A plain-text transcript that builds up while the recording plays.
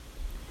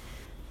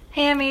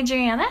Hey, I'm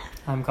Adriana.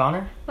 I'm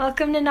Connor.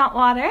 Welcome to Not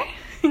Water.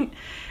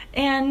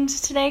 And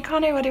today,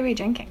 Connor, what are we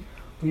drinking?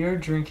 We are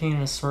drinking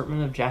an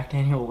assortment of Jack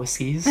Daniel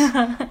whiskeys.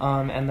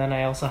 And then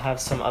I also have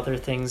some other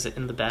things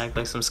in the bag,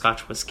 like some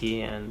Scotch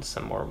whiskey and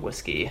some more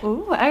whiskey.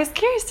 Ooh, I was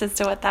curious as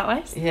to what that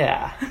was.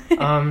 Yeah.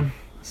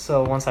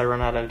 So once I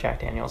run out of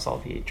Jack Daniels, I'll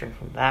be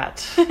drinking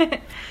that.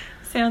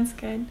 Sounds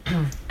good.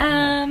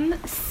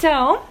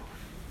 So,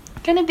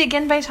 gonna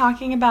begin by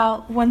talking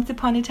about Once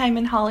Upon a Time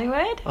in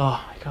Hollywood.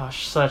 Oh my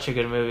gosh, such a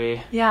good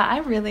movie. Yeah, I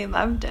really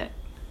loved it.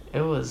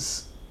 It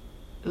was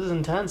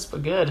intense,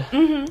 but good.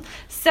 Mm-hmm.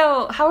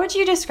 So, how would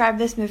you describe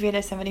this movie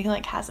to somebody who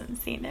hasn't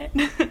seen it?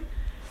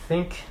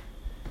 Think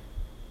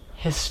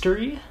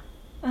history,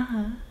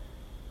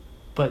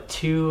 but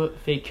two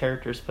fake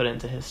characters put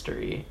into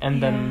history,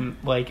 and then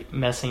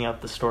messing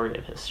up the story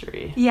of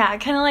history. Yeah,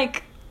 kind of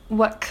like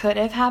what could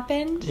have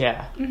happened.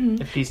 Yeah,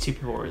 if these two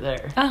people were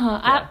there.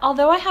 Yeah.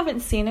 Although I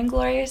haven't seen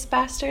Inglourious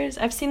Basterds,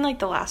 I've seen the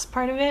last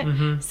part of it.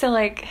 Mm-hmm. So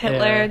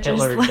Hitler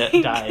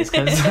dies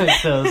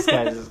because those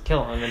guys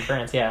kill him in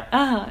France.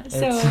 Yeah.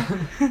 So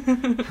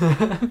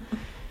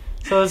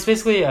it's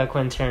basically a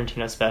Quentin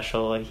Tarantino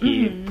special.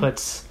 He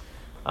puts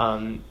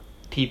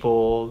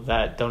people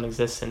that don't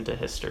exist into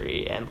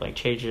history and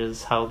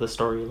changes how the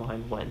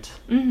storyline went.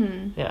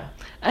 Yeah,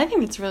 I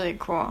think it's really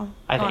cool.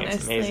 I think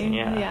it's amazing.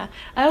 Yeah.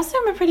 I also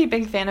am a pretty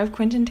big fan of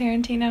Quentin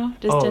Tarantino,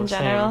 just in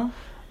general. Same.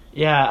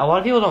 Yeah, a lot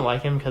of people don't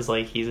like him because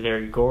he's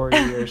very gory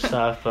or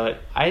stuff,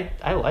 but I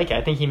like it.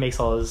 I think he makes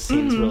all his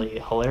scenes really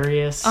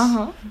hilarious.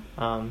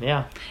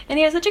 Yeah, and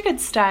he has such a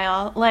good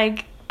style.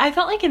 I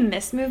felt in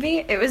this movie,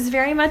 it was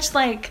very much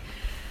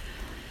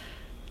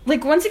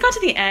once it got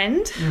to the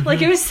end,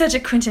 it was such a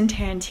Quentin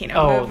Tarantino movie.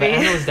 Oh, the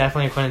end was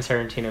definitely a Quentin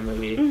Tarantino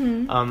movie.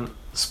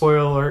 Spoiler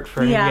alert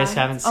for any of you guys who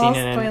haven't seen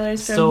it and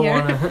still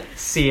want to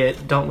see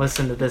it. Don't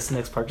listen to this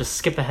next part. Just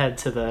skip ahead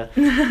to the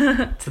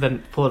to the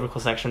political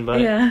section.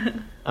 But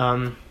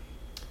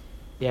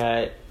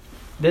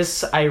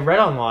this I read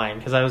online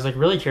because I was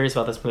really curious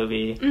about this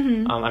movie.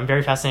 I'm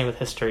very fascinated with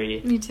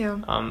history. Me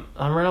too.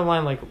 I read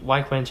online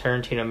why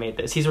Quentin Tarantino made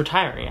this. He's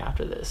retiring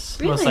after this.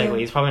 Really? Most likely,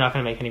 he's probably not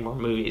going to make any more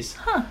movies.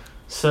 Huh.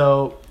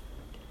 So,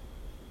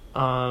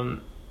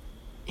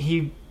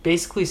 he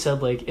basically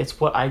said it's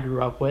what I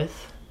grew up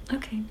with.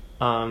 Okay.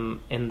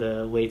 In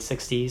the late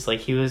 60s,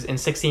 he was in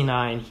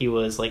 69. He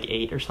was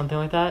 8 or something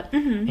like that,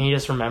 and he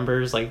just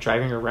remembers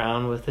driving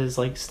around with his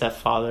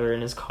stepfather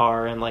in his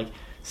car and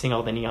seeing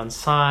all the neon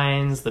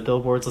signs, the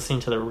billboards, listening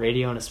to the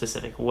radio in a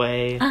specific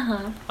way.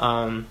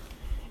 And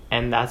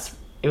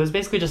it was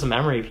basically just a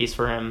memory piece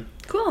for him.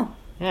 Cool.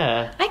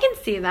 Yeah. I can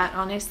see that,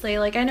 honestly.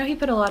 I know he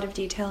put a lot of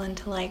detail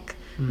into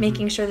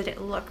making sure that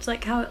it looked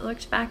like how it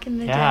looked back in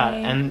the day. Yeah,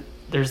 and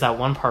there's that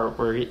one part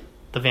where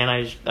the Van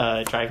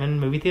Nuys Drive-In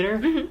movie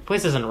theater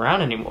place isn't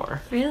around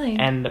anymore. Really?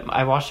 And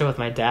I watched it with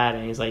my dad,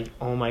 and he's like,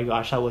 "Oh my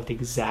gosh, that looked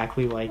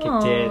exactly like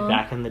it did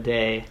back in the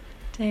day."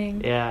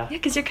 Dang. Yeah. Yeah,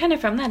 because you're kind of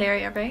from that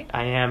area, right?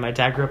 I am. My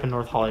dad grew up in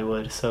North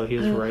Hollywood, so he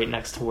was right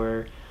next to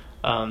where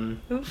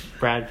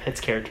Brad Pitt's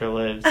character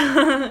lives.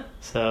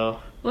 So.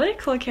 What a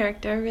cool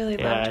character. I really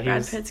loved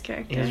Brad Pitt's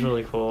character. He was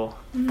really cool.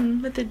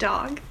 With the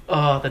dog.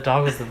 Oh, the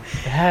dog was the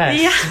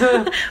best.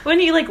 Yeah. When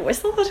he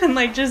whistled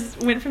and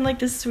just went from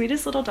the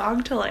sweetest little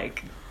dog to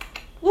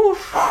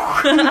oof.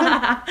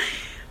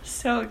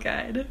 So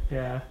good.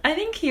 Yeah. I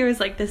think he was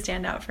the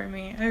standout for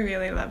me. I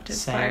really loved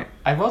his part.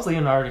 I loved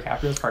Leonardo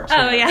DiCaprio's part too.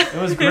 Oh, yeah.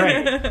 It was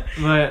great.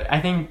 But I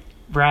think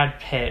Brad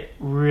Pitt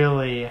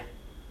really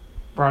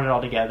brought it all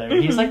together.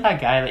 He's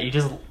that guy that you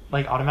just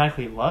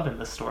automatically love in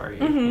the story,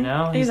 you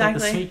know? He's exactly.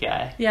 The sweet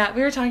guy. Yeah,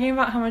 we were talking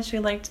about how much we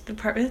liked the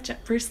part with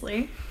Bruce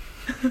Lee.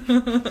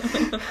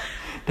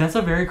 That's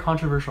a very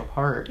controversial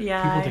part.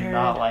 Yeah, People did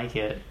not like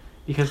it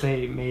because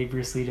they made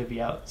Bruce Lee to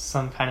be out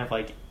some kind of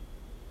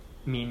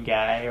mean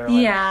guy or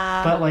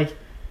but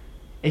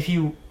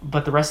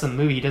but the rest of the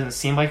movie he doesn't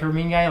seem like a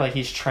mean guy.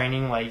 He's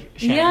training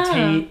Sharon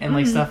Tate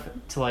and stuff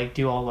to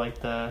do all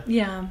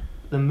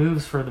the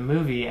moves for the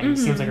movie, and he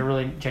seems like a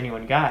really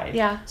genuine guy.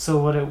 Yeah. So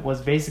what it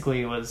was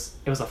basically was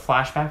it was a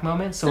flashback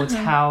moment. So it's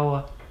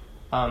how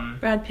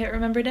Brad Pitt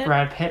remembered it.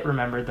 Brad Pitt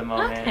remembered the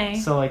moment. Okay.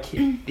 So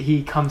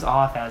he comes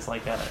off as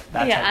that type of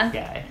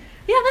guy.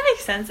 Yeah, that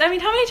makes sense. I mean,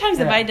 how many times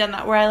have I done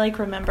that where I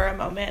remember a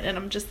moment and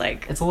I'm just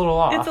it's a little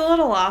off. It's a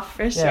little off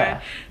for sure.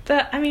 Yeah.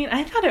 But I mean,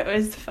 I thought it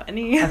was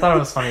funny. I thought it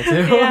was funny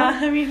too. Yeah,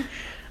 I mean.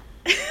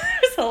 It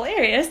was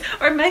hilarious.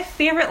 Or my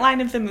favorite line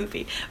of the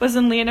movie was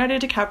when Leonardo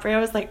DiCaprio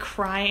was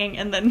crying,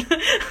 and then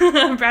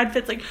Brad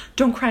Pitt's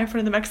don't cry in front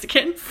of the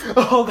Mexicans.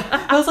 Oh,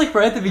 that was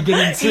right at the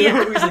beginning too.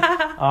 Yeah. He's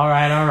all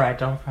right,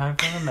 don't cry in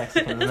front of the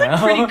Mexicans.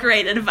 It's pretty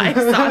great advice,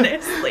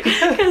 honestly,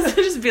 because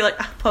to just be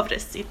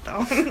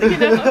pobrecito,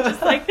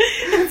 just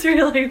it's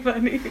really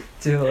funny.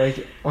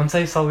 Dude, once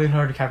I saw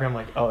Leonardo DiCaprio,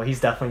 I'm oh,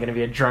 he's definitely gonna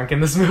be a drunk in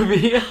this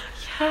movie.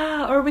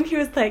 Yeah, or when he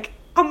was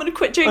I'm gonna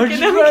quit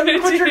drinking. I'm gonna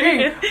quit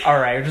drinking. All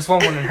right, just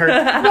one more and hurt.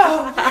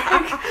 No.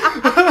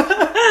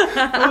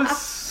 It was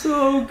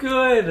so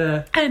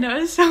good. I know,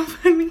 it's so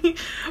funny.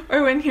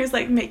 Or when he was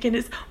like making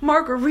his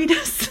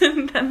margaritas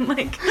and then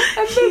like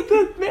And then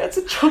the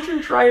Manson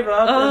children drive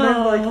up and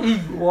then like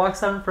he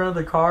walks out in front of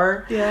the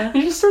car. Yeah. And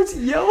he just starts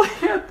yelling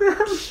at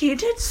them. he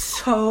did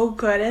so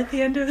good at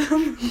the end of the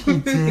movie. He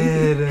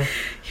did.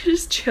 He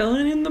was just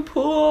chilling in the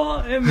pool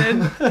and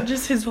then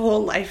just his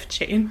whole life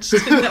changed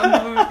in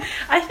that movie.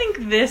 I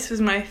think this was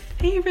my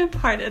favorite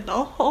part of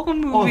the whole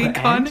movie.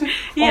 The end?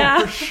 Yeah.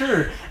 Oh, for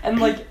sure. And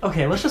like,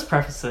 okay, let's just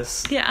preface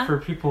this for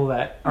people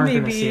that aren't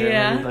going to see it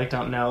and maybe like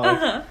don't know.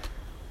 Like,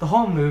 the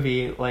whole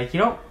movie, like, you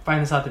don't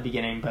find this out at the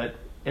beginning, but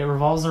it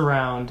revolves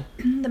around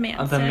the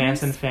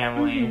Manson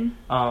family,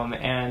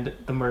 and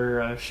the murder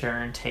of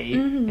Sharon Tate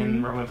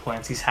in Roman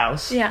Polanski's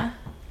house. Yeah.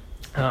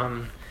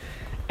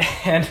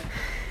 And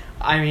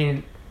I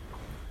mean,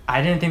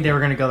 I didn't think they were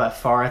going to go that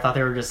far. I thought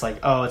they were just like,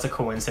 oh, it's a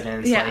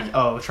coincidence. Yeah. Like,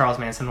 oh, Charles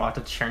Manson walked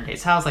up to Sharon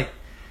Tate's house. Like,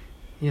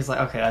 he was like,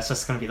 okay, that's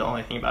just going to be the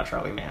only thing about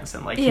Charlie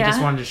Manson. Like, he just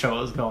wanted to show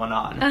what was going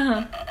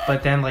on.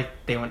 But then, like,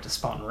 they went to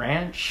Spawn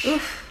Ranch.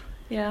 Oof.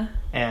 Yeah.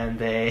 And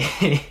they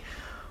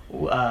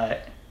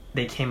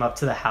came up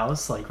to the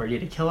house, like, ready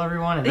to kill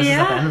everyone. And this is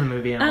at the end of the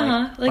movie. And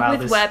I'm like, wow,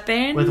 with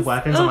weapons. With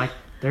weapons. I'm like,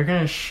 they're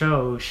going to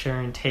show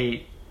Sharon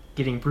Tate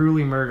getting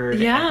brutally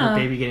murdered and her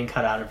baby getting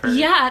cut out of her.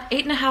 Yeah, at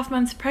 8.5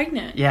 months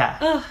pregnant. Yeah.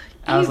 Ugh,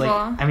 I was like,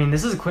 I mean,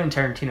 this is a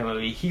Quentin Tarantino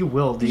movie. He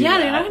will do that. Yeah,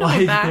 they're not going to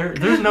go back.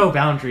 There's no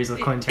boundaries with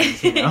Quentin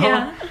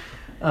Tarantino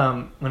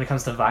when it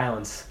comes to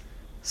violence.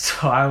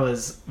 So I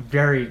was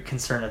very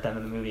concerned at the end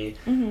of the movie.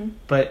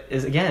 But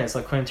it's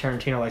like Quentin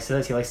Tarantino likes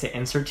to do. He likes to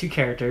insert two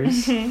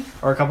characters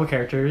or a couple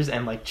characters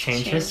and like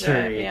change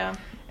history.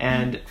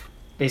 And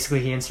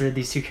basically, he inserted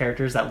these two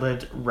characters that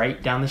lived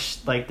right down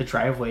the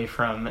driveway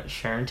from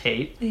Sharon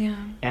Tate. Yeah.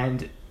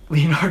 And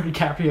Leonardo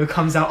DiCaprio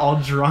comes out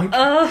all drunk.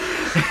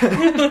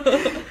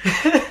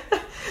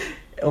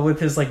 With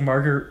his like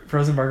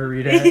frozen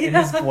margarita and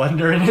his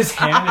blender in his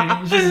hand, and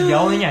he's just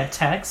yelling at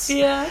Tex.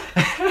 Yeah.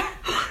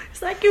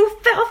 It's like, you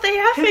filthy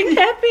effing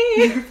hippie.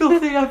 You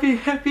filthy effing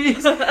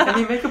hippies. And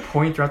they make a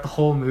point throughout the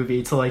whole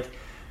movie to like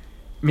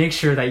make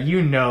sure that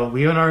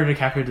Leonardo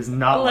DiCaprio does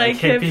not like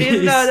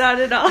hippies. No, not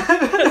at all.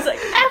 It's like,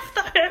 F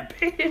the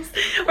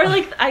hippies. Or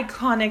like the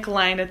iconic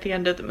line at the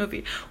end of the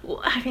movie.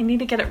 Well, I need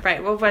to get it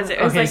right. What was it?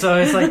 So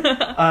it's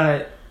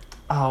like,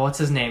 what's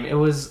his name? It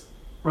was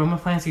Roman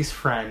Polanski's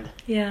friend.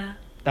 Yeah.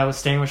 That was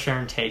staying with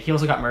Sharon Tate. He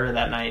also got murdered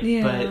that night.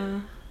 Yeah.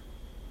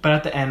 But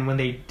at the end, when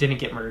they didn't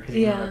get murdered, because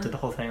he interrupted the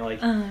whole thing,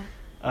 like,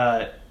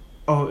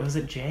 was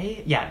it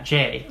Jay? Yeah,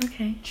 Jay.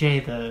 Okay.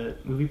 Jay, the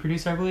movie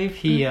producer, I believe.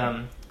 He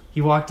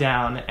walked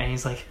down and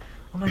he's like,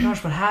 oh my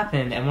gosh, what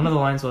happened? And one of the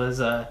lines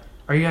was, are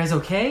you guys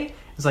okay?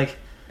 It's like,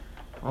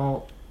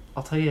 well,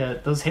 I'll tell you,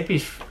 those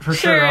hippies for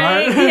sure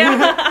are.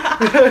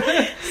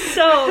 Yeah.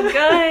 So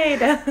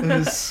good. It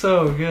was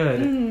so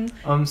good.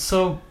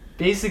 So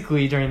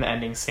basically during the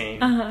ending scene,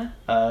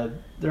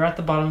 they're at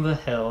the bottom of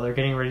the hill. They're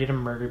getting ready to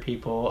murder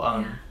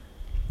people.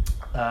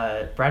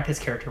 Brad Pitt's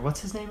character,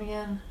 what's his name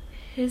again?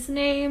 His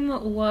name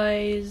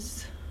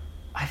was...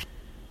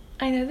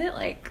 I know that,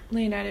 like,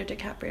 Leonardo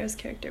DiCaprio's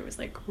character was,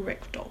 like,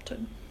 Rick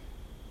Dalton.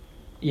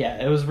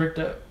 Yeah, it was Rick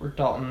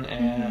Dalton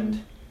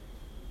and...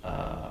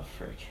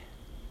 frick.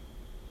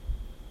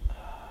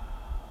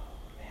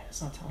 Man,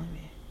 it's not telling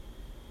me.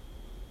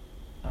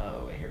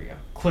 Oh, wait, here we go.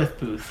 Cliff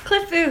Booth.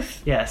 Cliff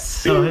Booth. Yes,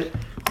 so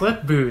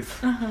Cliff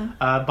Booth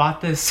bought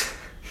this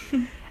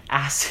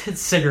acid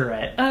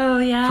cigarette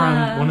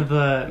from one of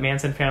the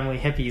Manson family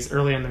hippies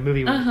earlier in the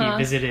movie when he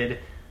visited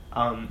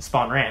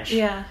Spawn Ranch.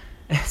 Yeah.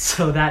 And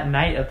so that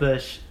night of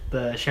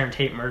the Sharon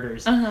Tate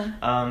murders,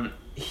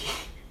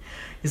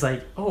 he's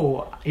like,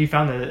 oh, he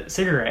found the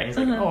cigarette. He's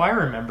like, oh, I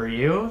remember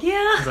you.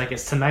 Yeah. He's like,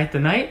 is tonight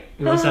the night?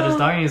 He looks at his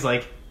dog and he's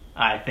like,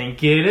 I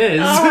think it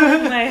is.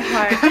 Oh, my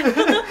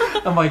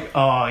heart. I'm like,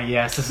 oh,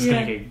 yes, this is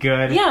going to get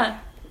good. Yeah.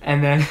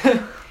 And then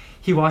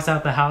he walks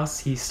out the house,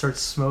 he starts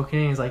smoking,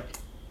 and he's like,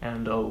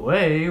 and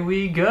away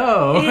we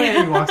go. Yeah.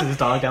 And he walks his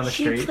dog down the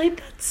street. He played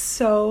that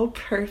so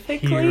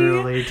perfectly. He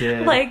really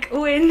did. Like,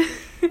 when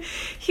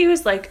he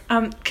was like,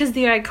 because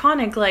the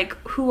iconic, like,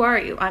 who are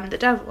you? I'm the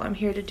devil. I'm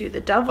here to do the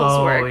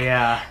devil's work. Oh,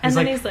 yeah. And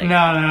then he's like,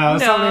 no,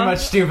 something much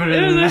stupider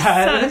than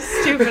that.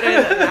 So stupider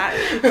than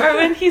that. Or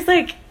when he's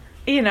like,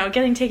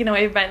 getting taken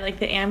away by, like,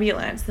 the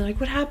ambulance. They're like,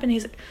 what happened?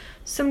 He's like,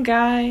 some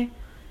guy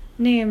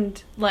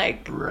named,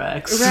 like...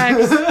 Rex.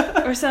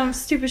 Or some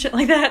stupid shit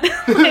like that.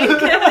 I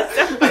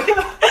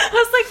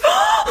was like,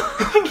 oh,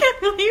 I can't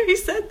believe he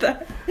said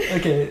that.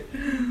 Okay.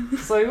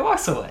 So he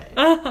walks away.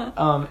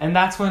 And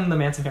that's when the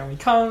Manson family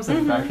comes,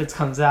 and Brad Pitt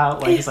comes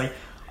out. Like, he's like,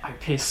 I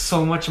pay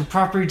so much in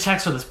property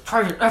tax for this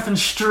private effing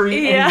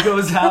street. Yeah. And he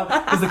goes out,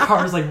 because the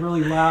car's, like,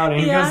 really loud.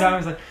 And he goes out,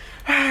 and he's like,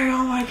 hey,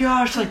 oh my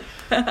gosh, like...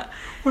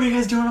 what are you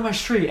guys doing on my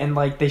street? And,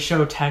 like, they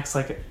show Tex,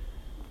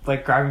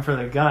 like grabbing for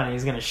the gun, and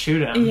he's gonna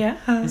shoot him. Yeah.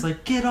 He's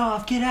like, get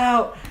off, get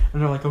out.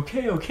 And they're like,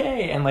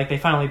 okay. And, like, they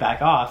finally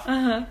back off.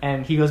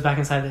 And he goes back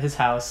inside his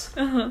house.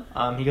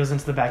 He goes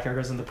into the backyard,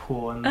 goes in the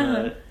pool, and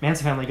the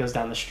Manson family goes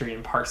down the street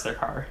and parks their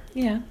car.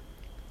 Yeah.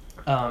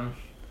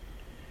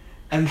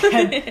 And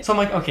then, so I'm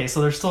like, okay,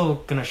 so they're still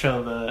gonna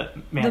show the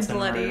Manson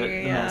bloody, the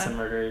Manson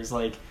murders.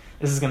 Like,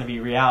 this is gonna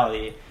be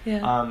reality.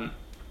 Yeah.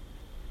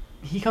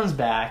 He comes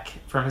back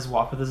from his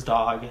walk with his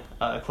dog.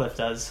 Cliff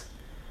does.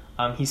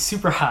 He's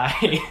super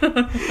high.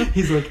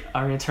 He's like,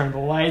 I'm gonna turn the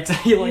lights.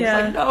 He's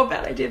like, no,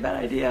 bad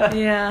idea.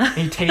 Yeah. And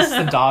he tastes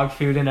the dog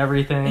food and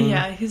everything.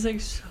 Yeah, he's like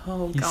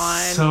so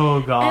gone.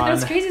 So gone. And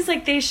what's crazy is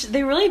like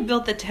they really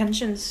built the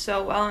tension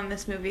so well in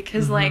this movie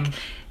because like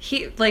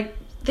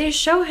they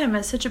show him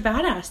as such a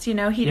badass, you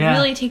know? He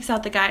really takes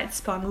out the guy at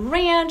Spawn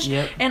Ranch.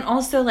 Yep. And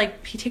also,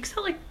 like, he takes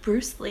out, like,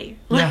 Bruce Lee.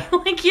 Yeah.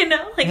 Like, you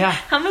know? Like,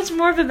 how much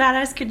more of a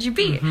badass could you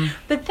be? Mm-hmm.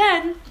 But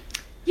then,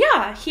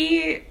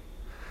 he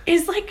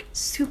is, like,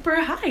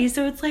 super high.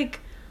 So it's like,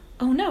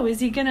 oh, no,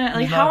 is he gonna...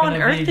 Like, how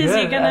on earth is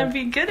he gonna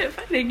be good at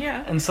fighting?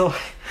 Yeah. And so,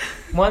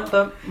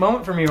 the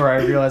moment for me where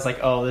I realized, like,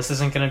 oh, this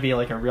isn't gonna be,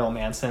 like, a real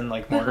Manson,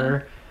 like,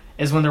 murder,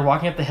 is when they're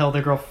walking up the hill,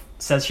 the girl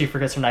says she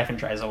forgets her knife and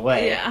drives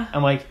away. Yeah.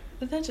 I'm like...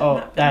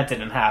 that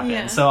didn't happen.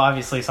 Yeah. So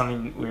obviously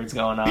something weird's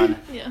going on.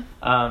 Yeah.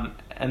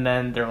 And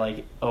then they're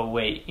like, oh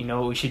wait, you know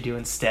what we should do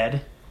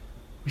instead?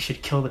 We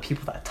should kill the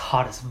people that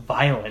taught us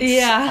violence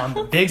on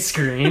the big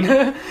screen.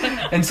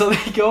 And so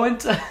they go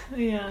into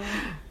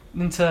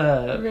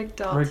Rick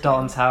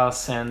Dalton's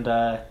house, and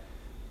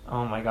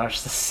oh my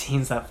gosh, the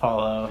scenes that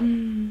follow.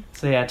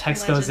 So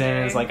Tex goes in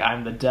and is like,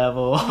 I'm the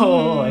devil.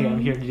 Like, I'm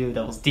here to do the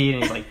devil's deed.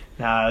 And he's like,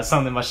 nah, it's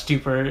something much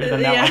deeper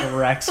than that, like a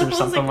Rex or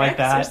something like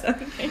that.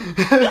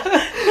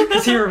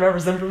 Because he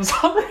remembers them from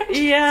Sunrise.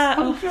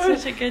 Yeah,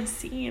 such a good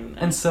scene.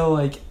 And so,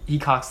 like, he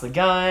cocks the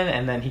gun,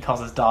 and then he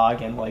calls his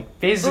dog, and, like,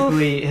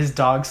 basically his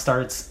dog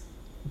starts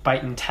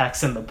biting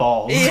Tex in the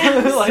balls. Yeah,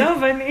 like, so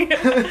funny.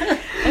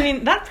 I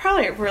mean, that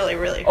probably really,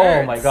 really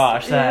hurts. Oh my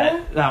gosh,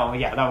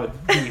 that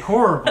would be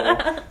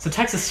horrible. So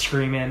Tex is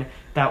screaming.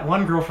 That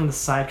one girl from the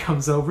side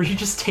comes over. He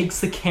just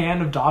takes the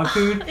can of dog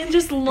food and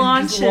just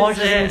launches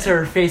it into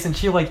her face, and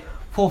she like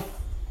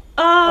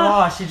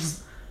she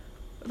just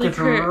like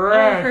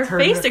her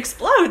face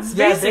explodes.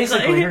 Yeah,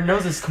 basically her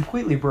nose is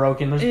completely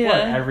broken. There's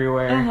blood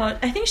everywhere.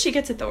 I think she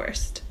gets it the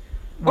worst.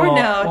 Well, or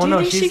no? Do you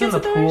think she's she gets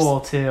in the it pool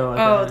worst? too.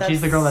 Oh,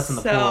 she's the girl that's in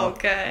the pool. So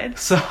good.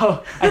 So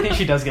I think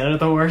she does get it at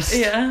the worst.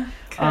 Yeah.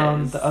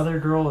 The other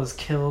girl is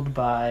killed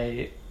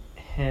by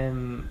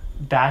him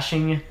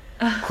bashing.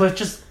 Cliff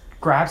just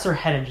grabs her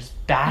head and just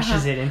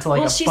bashes it into like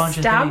a bunch of things.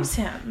 She stabs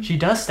him. She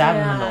does stab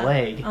him in the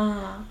leg.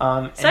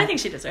 So I think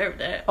she deserved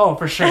it. Oh,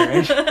 for sure.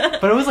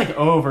 But it was like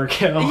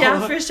overkill.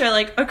 Yeah, for sure.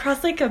 Like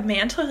across like a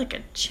mantle, like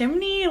a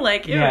chimney.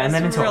 Like it was and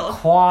then into a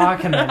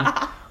clock, and then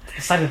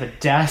the side of the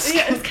desk.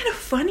 Yeah, it's kind of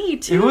funny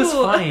too. It was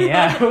funny.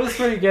 Yeah, it was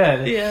pretty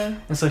good. Yeah.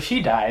 And so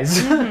she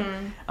dies.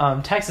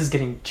 Tex is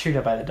getting chewed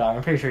up by the dog.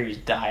 I'm pretty sure he's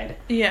died.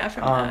 Yeah,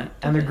 from that.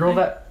 And the girl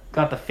that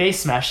got the face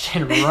smashed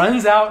in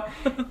runs out,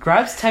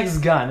 grabs Tex's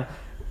gun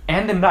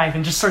and the knife,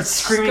 and just starts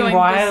screaming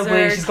wildly.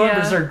 Berserk, she's going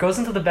berserk. Goes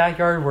into the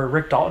backyard where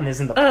Rick Dalton is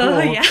in the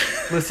pool,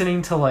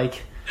 listening to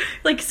like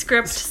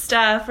script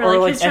stuff, or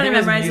like he's trying to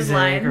memorize his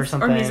lines or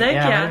something. Or music,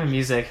 yeah.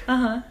 Music.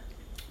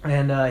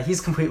 And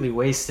he's completely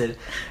wasted.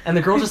 And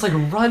the girl just like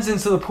runs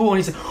into the pool, and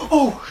he's like,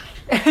 oh,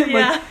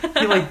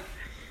 and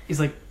he's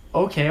like,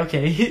 okay,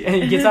 and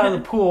he gets out of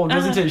the pool and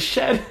goes into his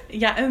shed.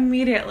 Yeah,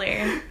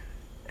 immediately.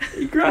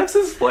 He grabs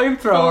his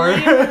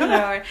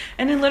flamethrower.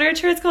 And in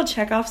literature, it's called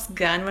Chekhov's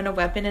gun when a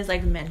weapon is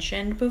like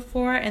mentioned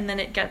before and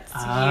then it gets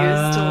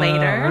used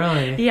later.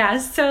 Really? Yeah.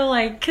 So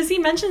like, because he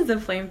mentions the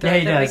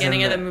flamethrower at the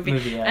beginning of the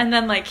movie, and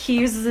then like he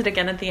uses it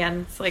again at the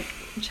end. It's like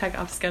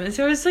Chekhov's gun.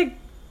 So it was like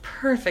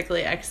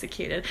perfectly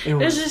executed. It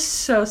was just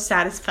so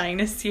satisfying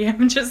to see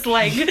him just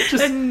like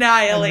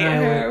annihilate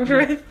her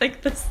with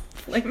like this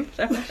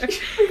flamethrower.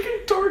 She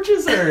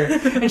torches her,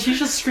 and she's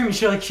just screaming.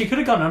 She could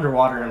have gone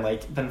underwater and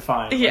like been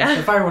fine. Yeah, like,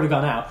 the fire would have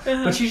gone out.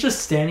 But she's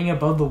just standing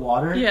above the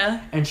water. Yeah,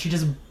 and she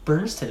just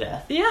burns to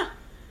death. Yeah,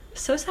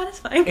 so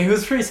satisfying. It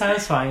was pretty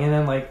satisfying. And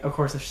then like, of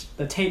course,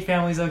 the Tate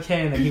family's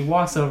okay, and then he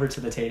walks over to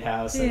the Tate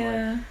house,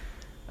 and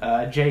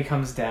like, Jay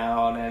comes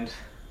down, and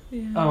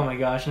oh my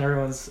gosh, and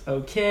everyone's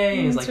okay.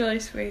 And he's like, really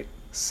sweet.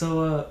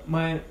 So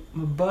my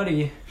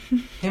buddy,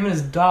 him and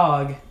his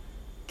dog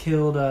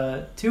killed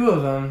 2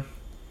 of them.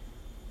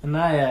 And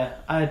I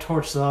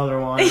torched the other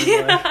one.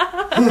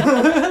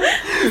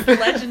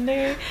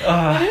 Legendary.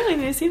 I really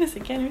need to see this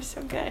again. It was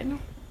so good.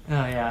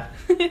 Oh, yeah.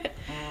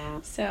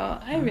 So,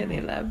 I really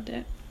loved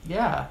it.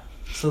 Yeah.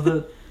 So,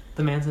 the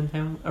Manson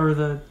family, or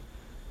the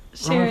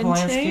Sharon Roman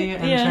Polanski Tate?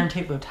 and Sharon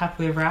Tate lived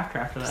happily ever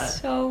after that.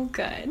 So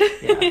good.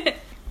 Yeah.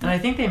 And I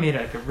think they made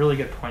like a really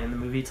good point in the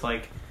movie to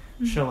like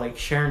show like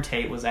Sharon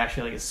Tate was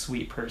actually like a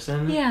sweet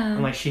person. Yeah.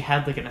 And like she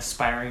had like an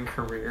aspiring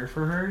career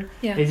for her.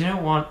 Yeah.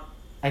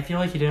 I feel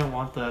like he didn't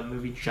want the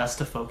movie just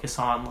to focus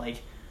on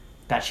like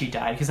that she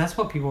died, because that's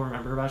what people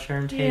remember about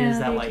Sharon Tate, is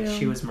that like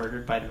she was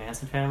murdered by the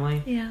Manson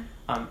family. Yeah.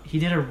 He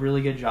did a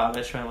really good job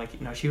at showing like,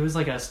 you know, she was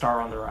like a star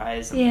on the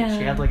rise, and like,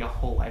 she had like a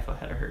whole life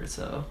ahead of her.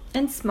 So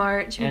and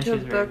smart. She went to a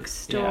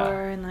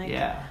bookstore and like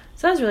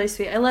so that was really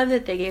sweet. I love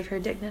that they gave her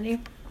dignity.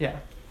 Yeah.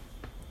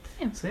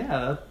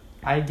 So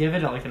I'd give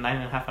it like a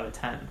 9.5 out of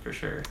 10 for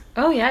sure.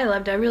 Oh yeah, I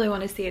loved it. I really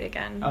want to see it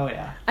again. Oh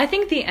yeah. I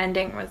think the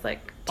ending was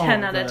like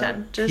 10 out of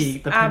 10.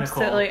 Just the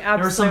absolutely There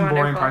were some wonderful.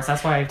 boring parts.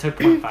 That's why I took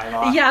 0.5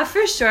 off. Yeah,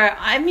 for sure.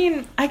 I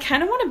mean, I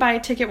kind of want to buy a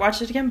ticket,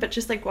 watch it again, but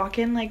just like walk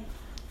in like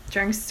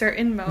during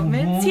certain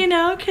moments, you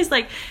know, because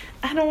like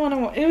I don't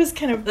want to. It was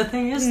kind of the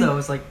thing is though,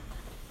 is like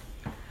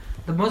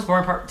the most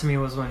boring part to me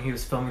was when he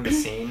was filming the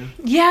scene.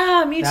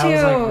 Yeah, me too. That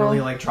was like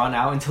really like drawn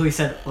out until he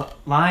said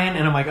line,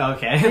 and I'm like,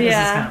 okay, this is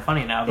kind of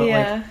funny now, but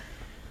like.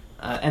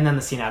 And then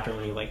the scene after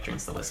when he like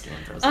drinks the whiskey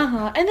and throws it.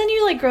 And then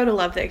you like grow to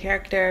love the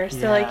character,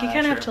 so like you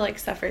kind of have to like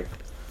suffer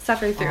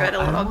through it a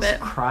little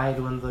bit. I cried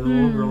when the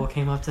little girl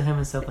came up to him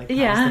and said like, that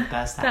was the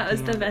best acting. That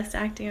was the best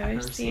acting I've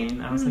ever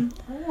seen. I was like,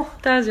 oh.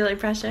 That was really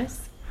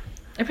precious.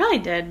 I probably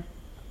did.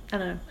 I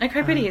don't know. I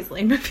cry pretty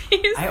easily in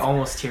movies. I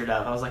almost teared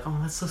up. I was like, oh,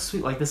 that's so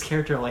sweet. Like this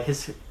character, like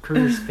his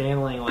career's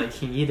failing. Like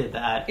he needed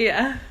that.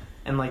 Yeah.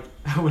 And like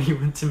when he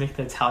went to make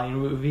the Italian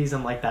movies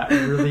and like that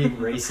really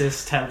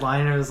racist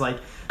headline, it was like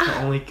the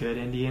only good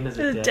Indian is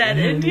a dead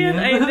Indian.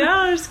 I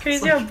know. It's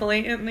crazy how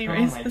blatantly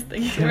racist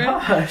things were.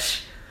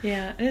 Gosh.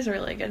 Yeah, it is a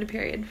really good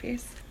period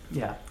piece.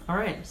 Yeah. All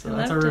right. So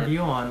that's our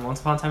review on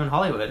Once Upon a Time in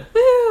Hollywood.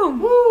 Woo!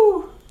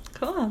 Woo!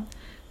 Cool.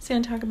 So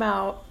we're gonna talk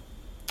about.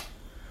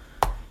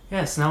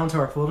 Yes, now into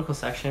our political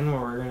section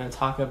where we're going to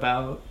talk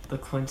about the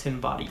Clinton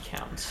body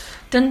count.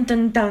 Dun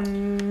dun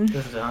dun.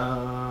 This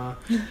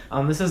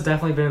has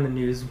definitely been in the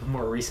news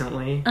more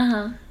recently.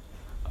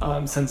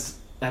 Since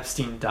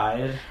Epstein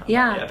died.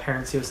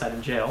 Apparent suicide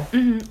in jail.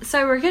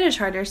 So I work at a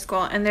charter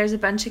school, and there's a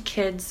bunch of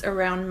kids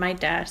around my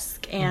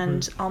desk,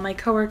 and all my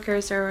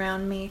coworkers are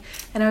around me.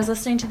 And I was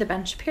listening to the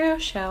Ben Shapiro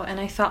show, and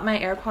I thought my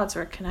AirPods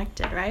were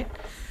connected, right?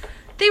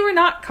 They were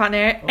not,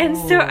 Connor. And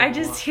so I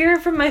just hear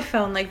from my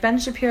phone, like, Ben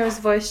Shapiro's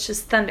voice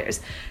just thunders,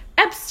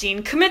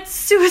 Epstein commits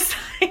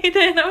suicide.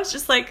 And I was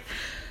just like,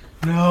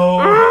 no.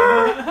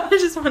 I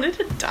just wanted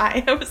to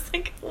die. I was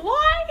like,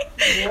 why?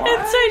 And so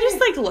I just,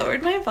 like,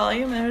 lowered my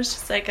volume, and I was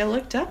just like, I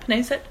looked up, and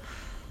I said,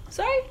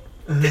 sorry.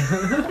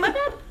 My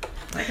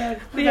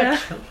bad.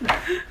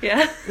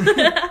 Yeah.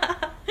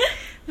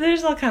 They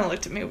just all kind of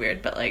looked at me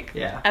weird, but like,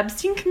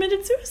 Epstein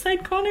committed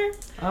suicide, Connor.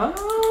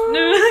 Oh.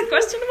 No,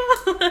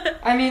 questionable.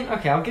 I mean,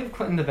 okay, I'll give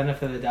Clinton the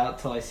benefit of the doubt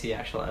till I see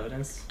actual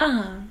evidence.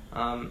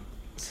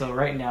 So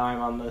right now I'm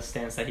on the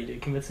stance that he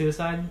did commit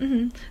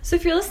suicide. So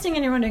if you're listening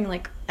and you're wondering,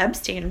 like,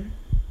 Epstein,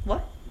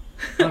 what?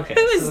 Okay.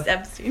 Who is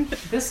Epstein?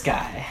 This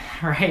guy,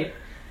 right?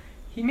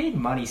 He made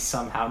money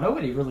somehow.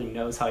 Nobody really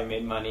knows how he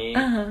made money.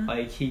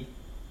 Like, he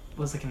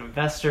was like an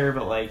investor,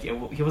 but like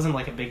he wasn't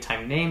like a big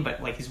time name,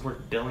 but like he's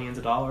worth billions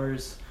of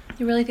dollars.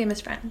 He really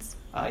famous friends.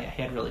 Yeah,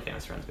 he had really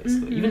famous friends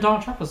basically. Even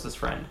Donald Trump was his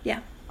friend.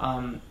 Yeah.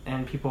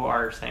 And people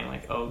are saying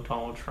like, oh,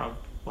 Donald Trump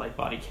like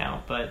body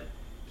count, but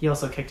he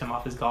also kicked him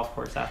off his golf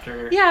course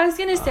after. Yeah, I was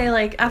gonna say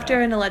like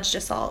after an alleged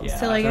assault.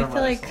 So like I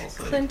feel like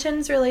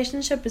Clinton's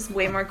relationship is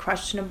way more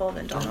questionable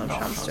than Donald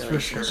Trump's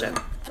relationship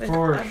with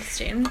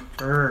Epstein.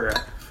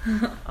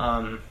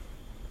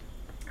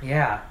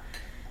 Yeah.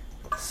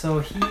 So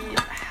he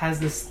has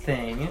this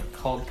thing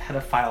called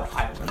Pedophile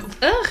Island.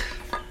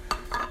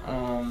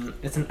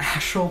 It's an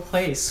actual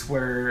place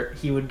where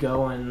he would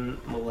go and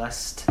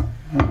molest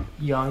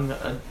young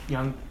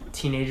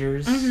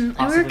teenagers. And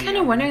we were kind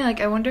of wondering,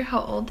 like, I wonder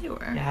how old they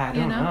were. Yeah, I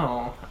don't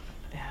know.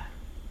 Yeah.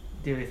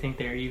 Do they think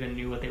they even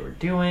knew what they were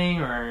doing,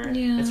 or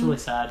it's really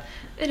sad.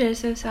 It is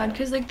so sad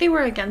because like they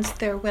were against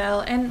their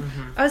will, and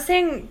I was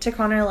saying to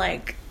Connor,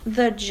 like,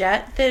 the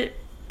jet that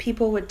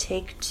people would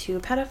take to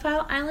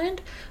Pedophile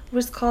Island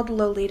was called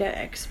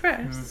Lolita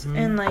Express.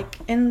 And like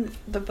in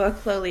the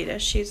book Lolita,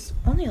 she's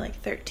only like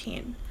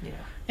 13. Yeah.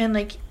 And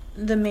like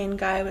the main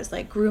guy was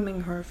like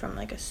grooming her from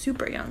like a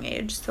super young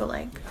age. So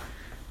like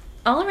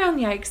all around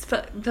yikes.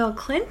 But Bill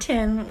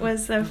Clinton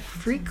was a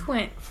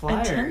frequent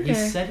attender. He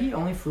said he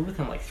only flew with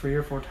him like 3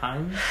 or 4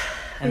 times.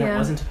 And it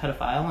wasn't to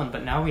Pedophile Island,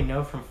 but now we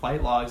know from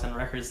flight logs and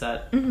records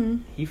that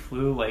he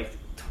flew like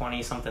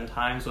 20-something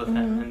times with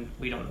him, and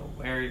we don't know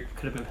where. It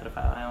could have been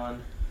Pedophile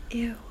Island.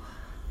 Ew.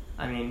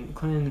 I mean,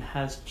 Clinton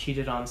has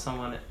cheated on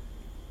someone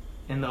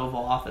in the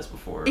Oval Office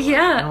before.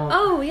 Yeah.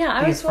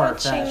 I was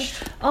watching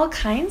all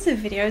kinds of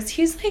videos.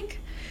 He's like,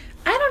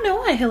 I don't know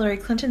why Hillary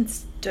Clinton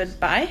stood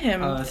by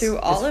him through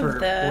all of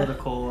the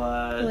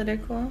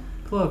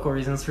political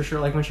reasons, for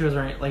sure. Like when she was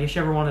running, like if she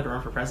ever wanted to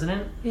run for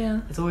president,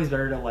 it's always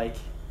better to like,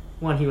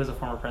 one, he was a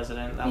former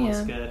president, that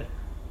was good,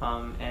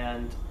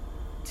 and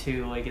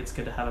 2, like it's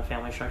good to have a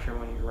family structure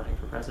when you're running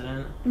for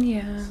president.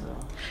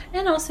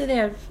 And also they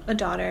have a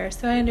daughter,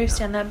 so I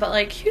understand that, but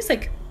like he was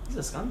like, he's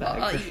a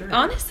scumbag for sure.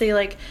 Honestly,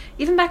 like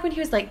even back when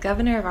he was like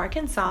governor of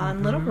Arkansas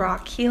in Little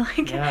Rock, he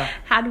like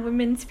had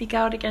women speak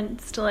out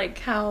against like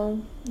how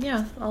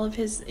all of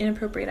his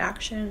inappropriate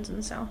actions,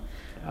 and so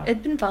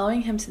it'd been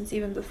following him since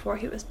even before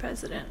he was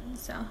president.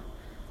 So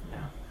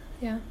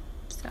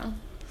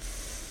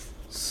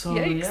so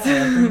that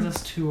brings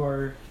us to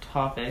our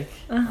topic.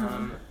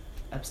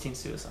 Epstein's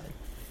suicide.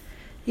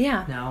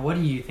 Yeah. Now, what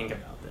do you think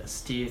about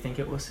this? Do you think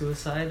it was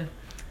suicide?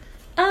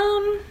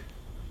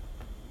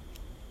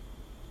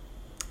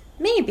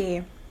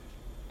 Maybe.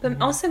 But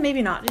also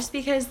maybe not, just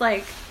because,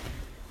 like,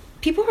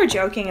 people were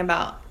joking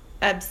about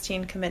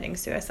Epstein committing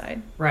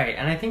suicide. Right,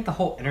 and I think the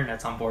whole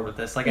internet's on board with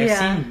this. Like, I've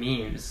seen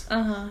memes,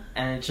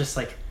 and it's just,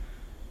 like,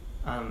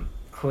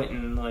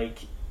 Clinton, like...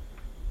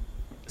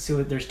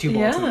 So there's 2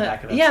 bullets in the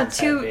back of his head,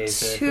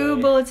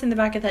 two bullets in the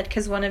back of the head,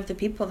 because one of the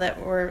people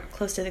that were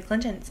close to the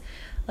Clintons,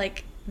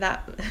 like,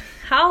 that...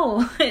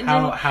 How?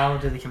 How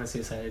did they commit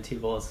suicide with 2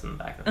 bullets in the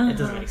back of the head? It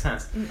doesn't make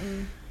sense.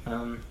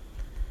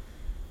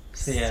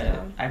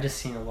 So I've just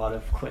seen a lot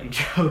of Clinton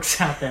jokes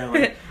out there,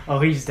 like, oh,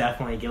 he's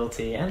definitely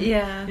guilty. And, you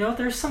know,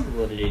 there's some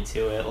validity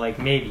to it. Like,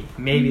 maybe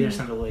there's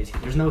some validity to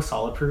it. There's no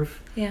solid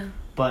proof. Yeah.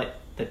 But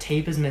the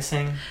tape is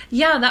missing.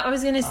 Yeah, that I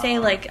was going to say,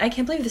 like, I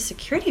can't believe the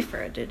security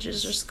footage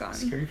is just gone.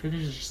 Security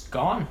footage is just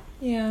gone.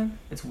 Yeah.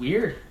 It's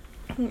weird.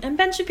 And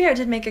Ben Shapiro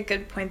did make a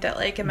good point that,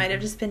 like, it might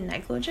have just been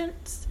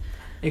negligence.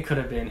 It could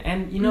have been.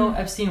 And, you know,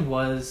 Epstein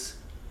was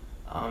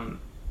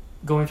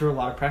going through a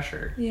lot of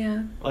pressure.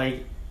 Yeah.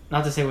 Like...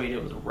 Not to say what he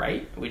did was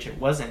right, which it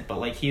wasn't, but,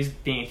 like, he's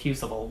being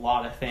accused of a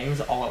lot of things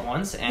all at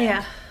once,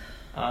 and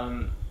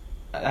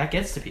that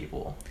gets to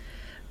people.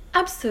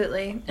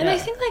 Absolutely. And I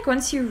think, like,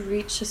 once you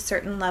reach a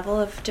certain level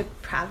of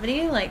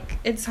depravity, like,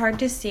 it's hard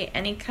to see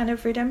any kind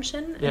of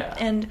redemption. Yeah.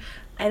 And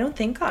I don't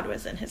think God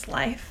was in his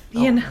life,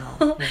 you know?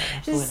 No.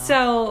 Yeah,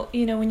 so,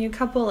 you know, when you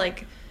couple,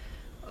 like,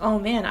 oh,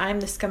 man, I'm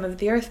the scum of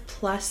the earth,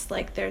 plus,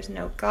 like, there's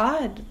no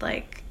God,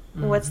 like,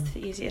 what's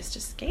the easiest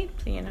escape,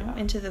 you know,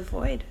 into the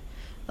void?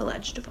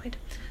 Alleged void.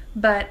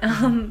 But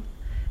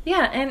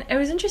yeah, and it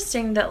was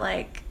interesting that,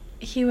 like,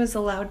 he was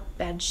allowed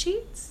bed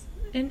sheets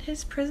in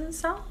his prison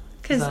cell,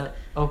 because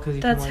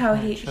that's how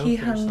he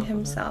hung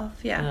himself.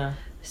 Yeah.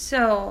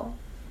 So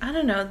I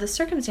don't know, the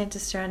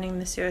circumstances surrounding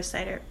the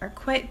suicide are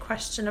quite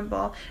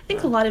questionable. I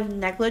think a lot of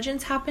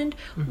negligence happened,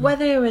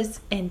 whether it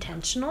was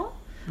intentional.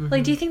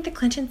 Like, do you think the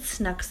Clintons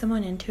snuck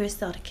someone into his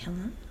cell to kill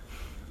him?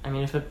 I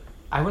mean,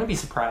 I wouldn't be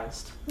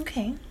surprised.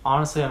 Okay.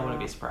 Honestly, I wouldn't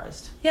be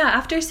surprised. Yeah,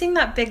 after seeing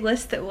that big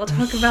list that we'll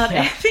talk about,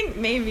 I think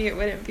maybe it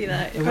wouldn't be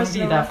that. It wouldn't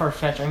be that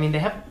far-fetched. I mean,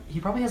 he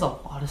probably has a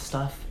lot of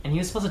stuff, and he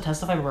was supposed to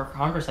testify before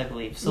Congress, I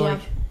believe. So, like,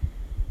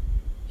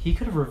 he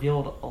could have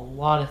revealed a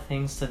lot of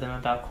things to them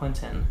about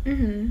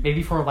Clinton.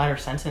 Maybe for a lighter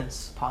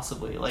sentence,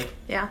 possibly. Like,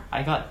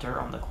 I got dirt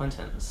on the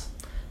Clintons.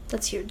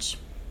 That's huge.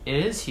 It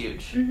is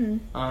huge.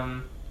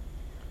 I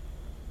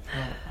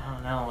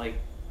don't know, like,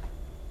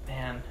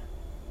 man...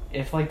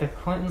 If, like, the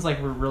Clintons,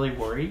 like, were really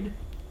worried,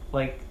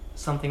 like,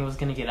 something was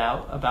going to get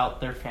out about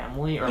their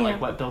family or,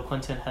 like, what Bill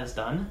Clinton has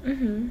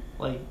done,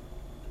 like,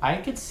 I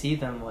could see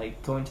them,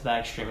 like, going to that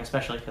extreme,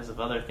 especially because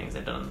of other things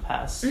they've done in the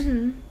past,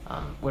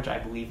 which I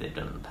believe they've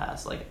done in the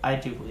past. Like, I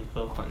do believe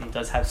Bill Clinton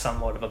does have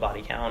somewhat of a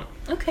body count.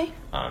 Okay.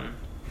 I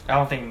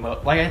don't think...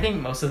 I think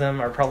most of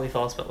them are probably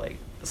false, but, like,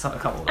 a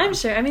couple of them. I'm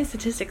sure. I mean,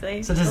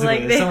 statistically.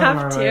 Like, they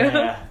have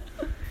to.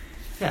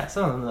 Yeah,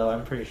 some of them, though,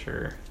 I'm pretty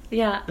sure...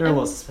 Yeah. They're a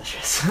little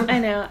suspicious. I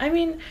know. I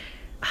mean,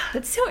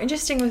 it's so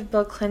interesting with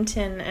Bill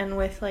Clinton and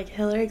with, like,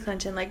 Hillary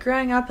Clinton. Like,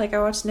 growing up, like, I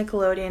watched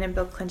Nickelodeon, and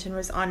Bill Clinton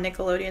was on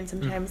Nickelodeon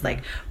sometimes,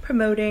 like,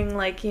 promoting,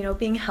 like, you know,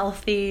 being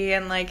healthy.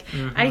 And, like,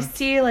 I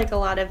see, like, a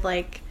lot of,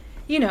 like,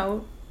 you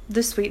know,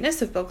 the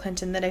sweetness of Bill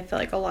Clinton that I feel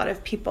like a lot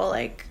of people,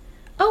 like,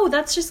 oh,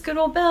 that's just good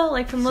old Bill,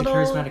 like, from He's little...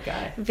 a charismatic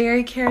guy.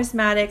 Very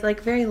charismatic,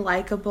 like, very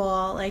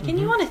likable. Like, and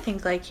you want to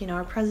think, like, you know,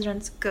 our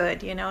president's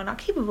good, you know, not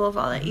capable of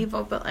all that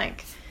evil, but,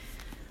 like...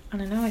 I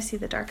don't know, I see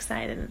the dark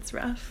side and it's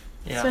rough.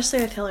 Yeah.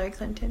 Especially with Hillary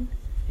Clinton.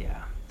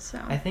 Yeah. So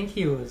I think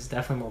he was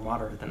definitely more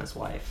moderate than his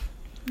wife.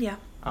 Yeah.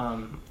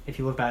 If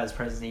you look back as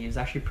president, he was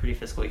actually pretty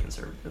fiscally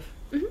conservative.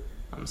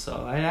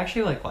 So I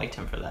actually, like, liked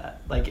him for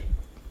that. Like,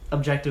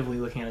 objectively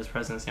looking at his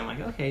presidency, I'm like,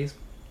 okay, he's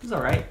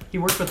alright. He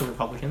worked with the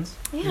Republicans.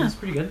 Yeah. He was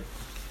pretty good.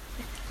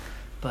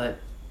 But,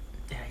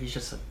 yeah, he's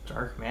just a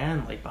dark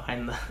man, like,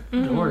 behind the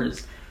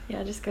doors.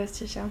 Yeah, it just goes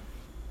to show.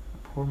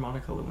 Poor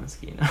Monica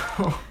Lewinsky, you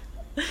know?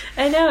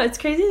 I know, it's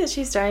crazy that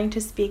she's starting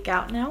to speak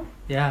out now.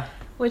 Yeah.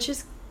 Which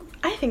is,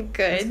 I think,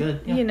 good. That's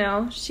good, yeah. You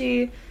know,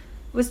 she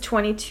was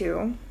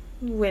 22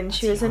 when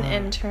she was an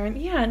intern.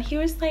 Yeah, and he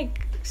was,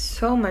 like,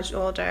 so much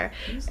older.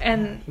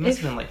 And he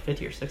must have been, like,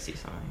 50 or 60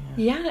 something.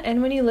 Yeah,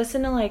 and when you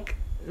listen to, like,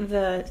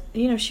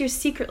 you know, she was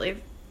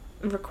secretly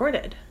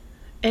recorded.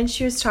 And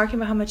she was talking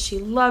about how much she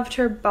loved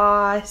her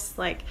boss,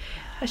 like...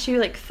 She,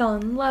 like, fell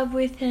in love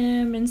with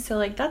him, and so,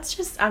 like, that's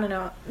just, I don't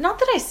know, not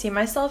that I see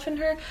myself in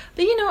her,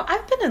 but, you know,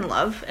 I've been in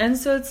love, and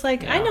so it's,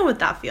 like, I know what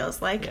that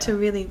feels like, to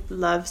really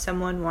love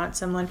someone, want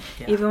someone,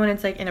 even when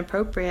it's, like,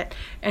 inappropriate,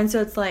 and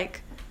so it's,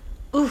 like,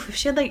 oof, if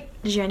she had, like,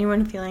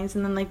 genuine feelings,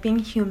 and then, like, being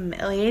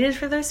humiliated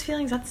for those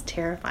feelings, that's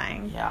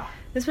terrifying. Yeah.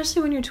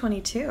 Especially when you're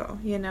 22,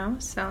 you know,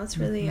 so it's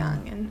really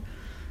young, and,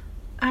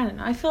 I don't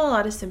know, I feel a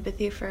lot of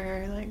sympathy for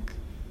her, like,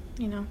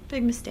 you know,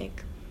 big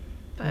mistake,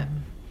 but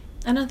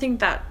I don't think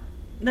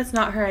that's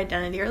not her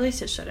identity, or at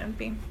least it shouldn't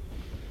be.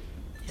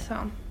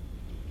 So,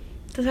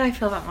 that's how I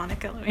feel about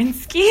Monica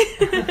Lewinsky.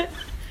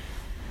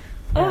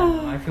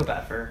 I feel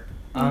bad for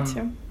her. Me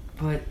too.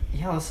 But,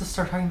 yeah, let's just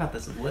start talking about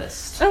this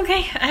list. Okay,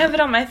 I have it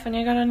on my phone.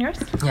 You got it on yours?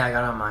 Yeah, I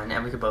got it on mine,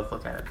 and we could both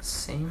look at it at the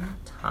same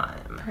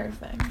time.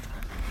 Perfect.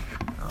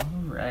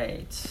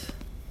 Alright.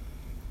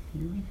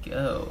 Here we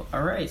go.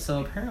 Alright,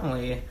 so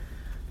apparently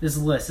this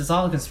list is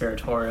all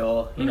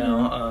conspiratorial, you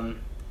know.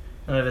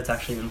 None of it's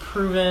actually been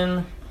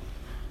proven.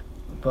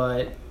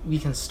 But we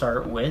can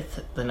start with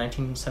the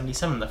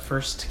 1977, the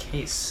first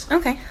case.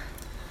 Okay.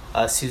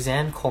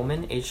 Suzanne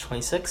Coleman, age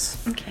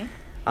 26. Okay.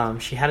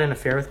 She had an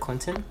affair with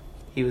Clinton.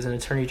 He was an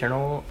attorney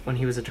general when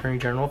he was attorney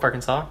general of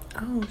Arkansas.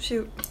 Oh,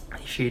 shoot.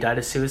 She died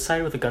of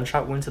suicide with a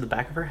gunshot wound to the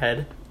back of her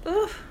head.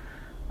 Oof.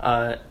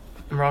 Her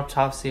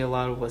autopsy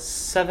allowed was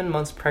 7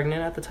 months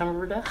pregnant at the time of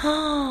her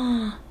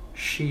death.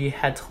 She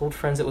had told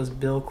friends it was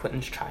Bill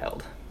Clinton's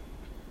child.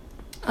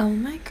 Oh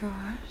my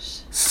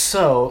gosh.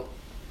 So,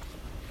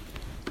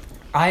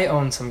 I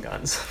own some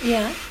guns.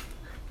 Yeah.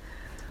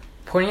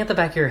 Pointing at the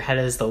back of your head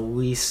is the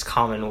least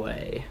common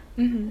way.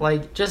 Mm-hmm.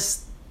 Like,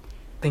 just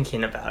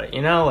thinking about it,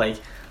 you know? Like,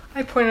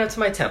 I point it up to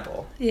my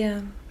temple.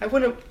 Yeah. I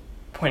wouldn't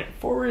point it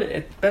forward.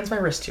 It bends my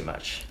wrist too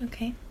much.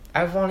 Okay.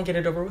 I want to get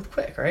it over with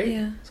quick, right?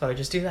 Yeah. So I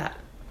just do that.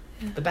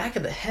 Yeah. The back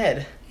of the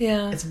head.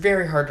 Yeah. It's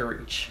very hard to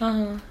reach.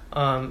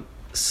 Uh-huh.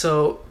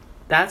 So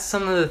that's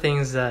some of the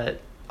things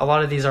that a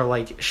lot of these are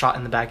like shot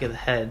in the back of the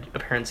head,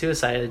 apparent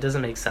suicide. It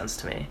doesn't make sense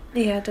to me.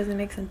 Yeah, it doesn't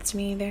make sense to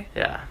me either.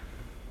 Yeah.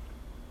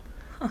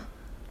 Huh.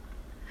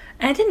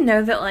 I didn't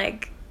know that,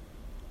 like,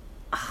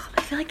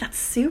 I feel like that's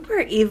super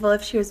evil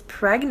if she was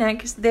pregnant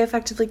because they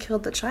effectively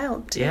killed the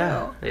child, too.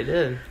 Yeah, they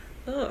did.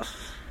 Ugh.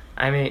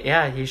 I mean,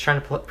 yeah, he's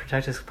trying to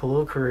protect his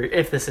political career,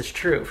 if this is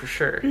true, for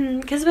sure.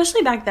 Because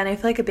especially back then, I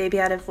feel like a baby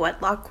out of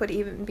wedlock would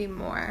even be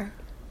more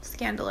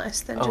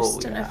scandalous than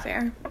just an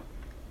affair.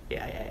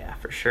 Yeah,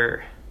 for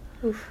sure.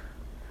 Oof.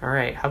 All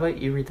right, how about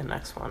you read the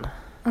next one?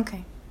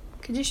 Okay.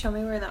 Could you show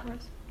me where that was?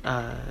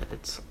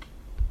 It's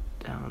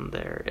down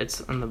there.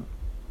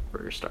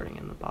 We're starting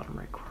in the bottom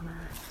right corner.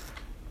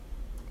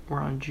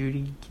 We're on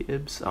Judy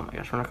Gibbs. Oh my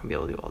gosh, we're not going to be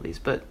able to do all these,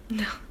 but...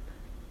 No.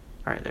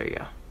 All right, there you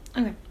go.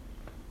 Okay.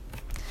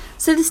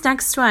 So this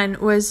next one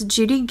was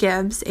Judy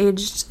Gibbs,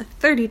 aged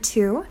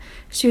 32.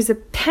 She was a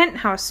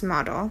Penthouse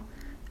model.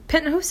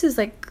 Penthouse is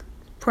like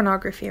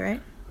pornography, right?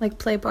 Like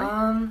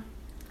Playboy?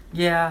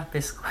 Yeah,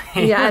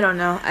 basically. Yeah, I don't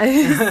know.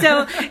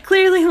 So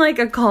clearly like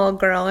a call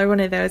girl or one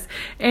of those.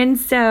 And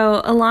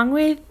so along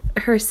with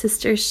her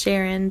sister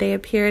Sharon, they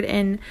appeared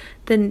in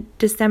the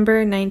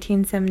December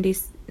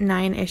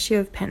 1979 issue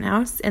of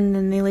Penthouse, and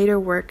then they later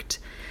worked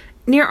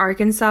near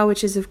Arkansas,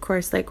 which is of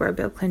course like where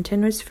Bill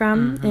Clinton was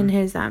from in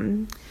his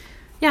in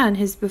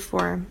his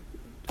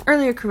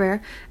earlier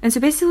career. And so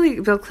basically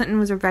Bill Clinton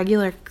was a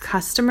regular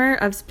customer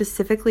of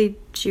specifically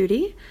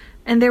Judy,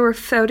 and there were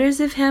photos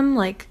of him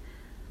like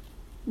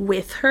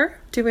with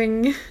her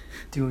doing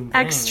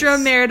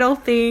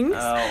extramarital things.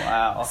 Oh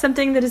wow.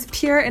 Something that is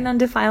pure and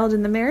undefiled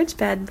in the marriage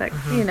bed, but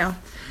you know,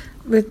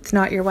 with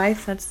not your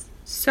wife, that's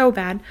so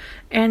bad.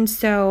 And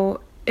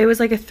so it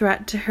was like a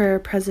threat to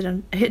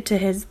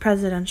his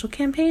presidential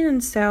campaign.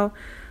 And so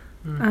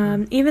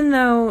even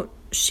though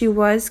she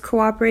was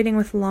cooperating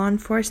with law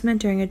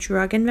enforcement during a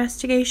drug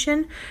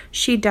investigation,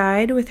 she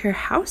died with her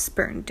house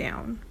burned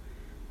down.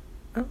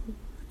 Oh.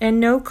 And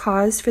no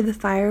cause for the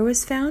fire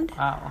was found.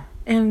 Wow.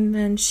 And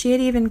then she had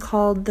even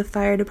called the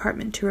fire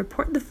department to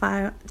report the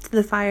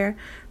fire,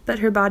 but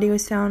her body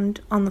was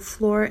found on the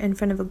floor in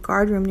front of a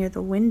guardroom near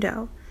the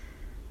window.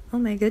 Oh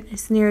my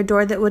goodness, near a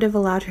door that would have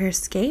allowed her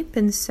escape.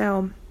 And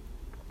so,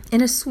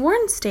 in a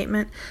sworn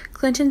statement,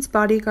 Clinton's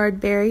bodyguard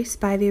Barry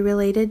Spivey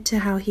related to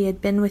how he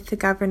had been with the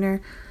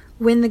governor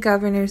when the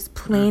governor's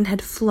plane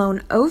had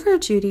flown over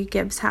Judy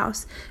Gibbs'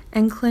 house,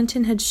 and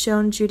Clinton had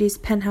shown Judy's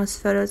penthouse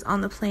photos on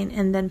the plane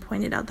and then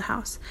pointed out the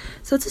house.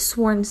 So it's a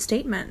sworn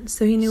statement.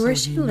 So he knew where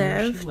she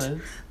lived.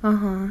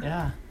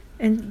 Yeah.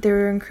 And there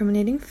were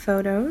incriminating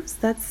photos.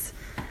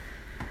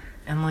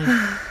 And like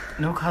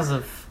no cause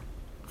of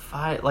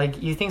fire.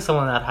 Like you think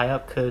someone that high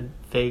up could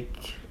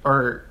fake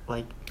or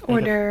like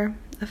order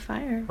a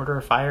fire. Order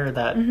a fire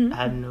that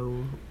had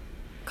no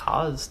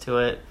cause to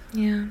it.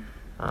 Yeah.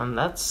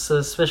 That's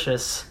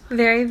suspicious.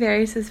 Very,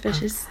 very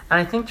suspicious. And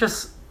I think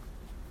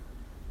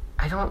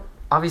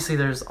obviously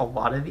there's a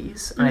lot of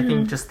these, and I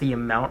think just the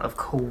amount of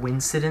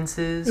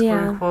coincidences, quote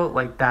unquote,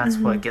 like that's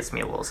what gets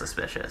me a little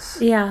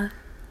suspicious. Yeah.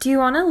 Do you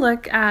want to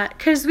look at,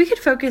 because we could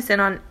focus in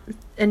on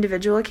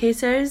individual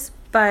cases,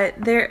 but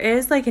there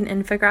is like an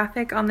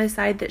infographic on the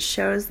side that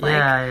shows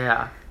like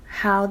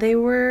how they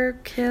were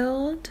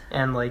killed.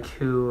 And like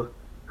who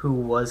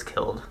was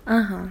killed.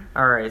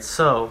 Alright,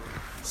 so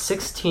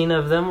 16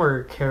 of them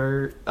were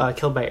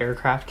killed by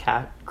aircraft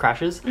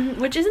crashes.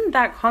 Which isn't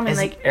that common.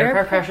 Like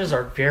aircraft crashes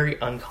are very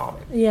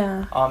uncommon.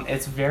 Yeah.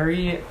 It's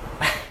very...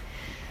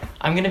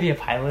 I'm going to be a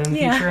pilot in the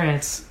future,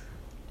 and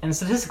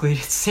statistically,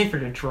 it's safer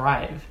to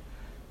drive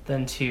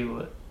than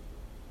to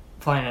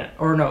fly in it.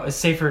 Or no, it's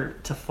safer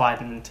to fly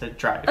than to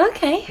drive.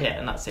 Okay.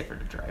 Yeah, not safer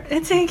to drive.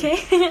 It's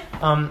okay.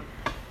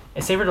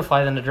 It's safer to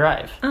fly than to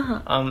drive.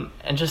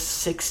 And just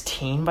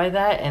 16 by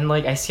that, and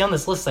like I see on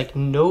this list, like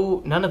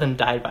none of them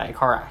died by a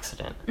car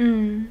accident.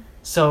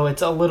 So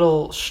it's a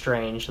little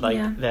strange,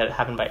 like that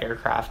happened by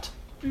aircraft.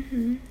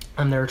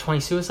 There were 20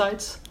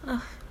 suicides.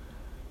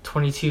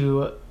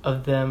 22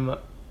 of them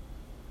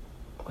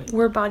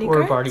were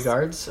bodyguards? Or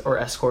bodyguards or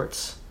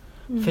escorts.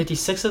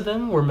 56 of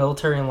them were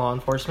military and law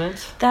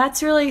enforcement.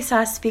 That's really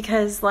sus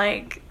because,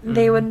 like,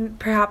 they would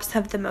perhaps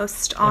have the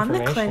most on the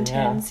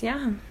Clintons.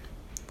 Yeah.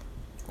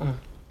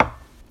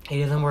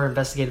 8 of them were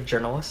investigative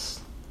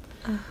journalists.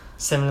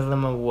 7 of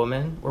them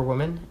were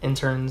women,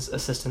 interns,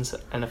 assistants,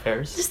 and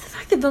affairs. Just the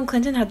fact that Bill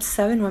Clinton had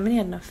 7 women he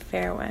had an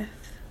affair with.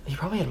 He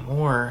probably had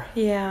more.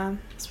 Yeah.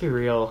 Let's be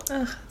real.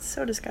 Ugh, it's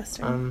so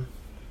disgusting.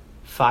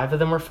 5 of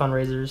them were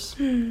fundraisers.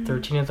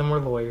 13 of them were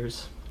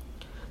lawyers.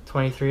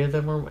 23 of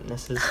them were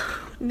witnesses.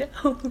 No.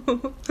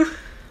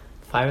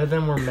 5 of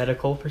them were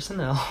medical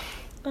personnel.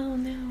 Oh,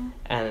 no.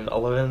 And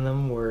 11 of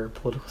them were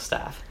political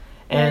staff.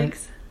 And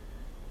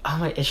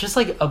it's just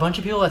like a bunch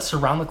of people that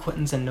surround the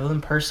Clintons and know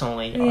them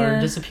personally are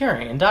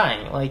disappearing and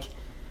dying. Like,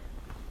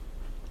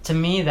 to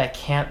me, that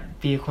can't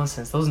be a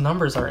coincidence. Those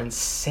numbers are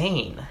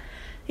insane.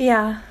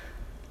 Yeah.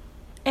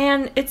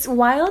 And it's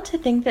wild to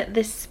think that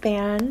this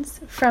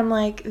spans from,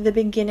 like, the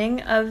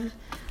beginning of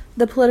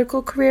the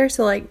political career,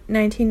 so, like,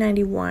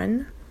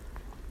 1991.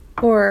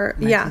 Or,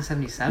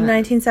 1977.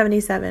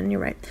 1977, you're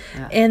right.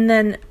 Yeah. And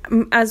then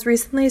as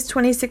recently as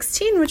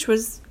 2016, which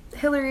was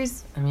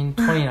Hillary's...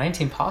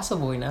 2019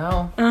 possibly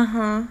now.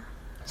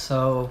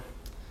 So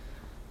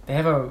they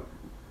have a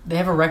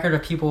record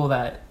of people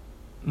that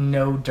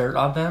know dirt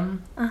on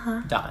them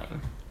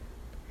dying.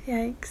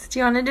 Yikes. Do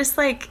you want to just,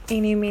 like,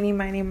 eeny, meeny,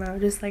 miny, mo,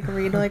 just, like,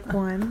 read, like,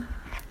 one?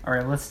 All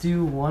right, let's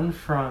do one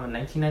from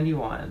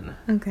 1991.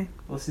 Okay.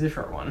 Let's do the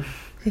short one.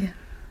 Yeah.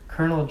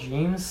 Colonel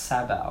James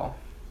Sabow.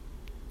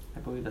 I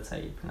believe that's how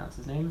you pronounce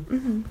his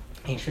name.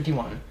 Age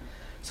 51.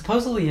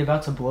 Supposedly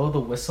about to blow the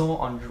whistle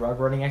on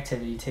drug-running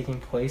activity taking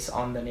place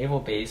on the naval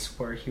base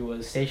where he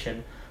was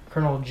stationed,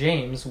 Colonel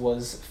James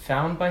was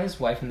found by his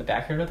wife in the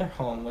backyard of their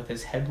home with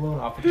his head blown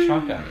off with a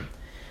shotgun.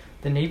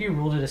 The Navy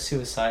ruled it a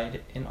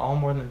suicide. In all,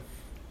 more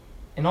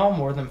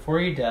than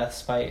 40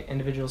 deaths by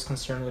individuals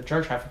concerned with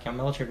drug trafficking on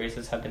military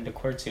bases have been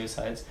declared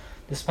suicides,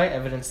 despite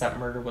evidence that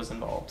murder was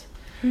involved.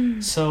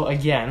 So,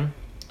 again,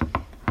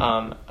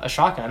 a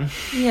shotgun.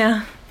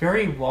 Yeah.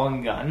 Very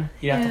long gun.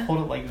 You have to hold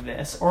it like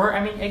this. Or,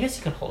 I guess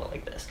you can hold it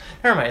like this.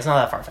 Never mind, it's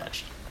not that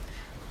far-fetched.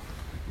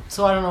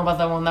 So, I don't know about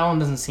that one. That one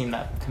doesn't seem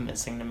that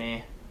convincing to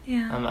me.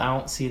 Yeah. I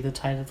don't see the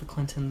tide of the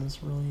Clintons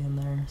really in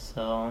there,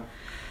 so...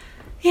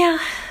 Yeah,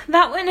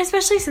 that one,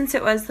 especially since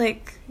it was,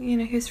 like, he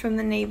was from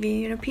the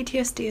Navy.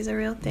 PTSD is a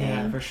real thing.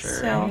 Yeah, for sure.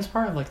 So. And he was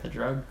part of, like, the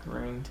drug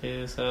ring,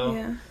 too, so...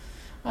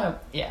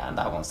 Yeah.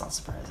 That one's not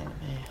surprising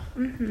to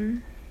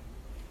me.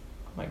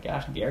 Oh my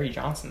gosh, Gary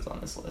Johnson's on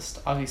this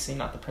list. Obviously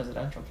not the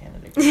presidential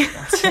candidate, Gary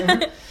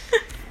Johnson.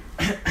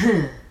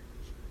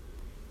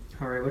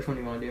 Alright, which one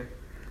do you want to do?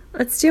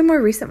 Let's do a more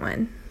recent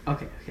one.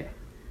 Okay.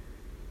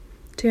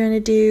 Do you want to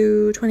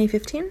do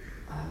 2015?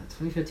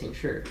 2015,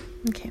 sure.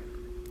 Okay.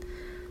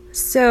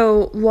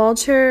 So,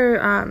 Walter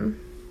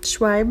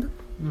Schweib.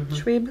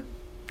 Schweib?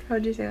 How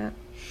would you say that?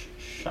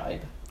 Scheib?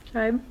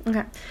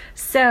 Okay.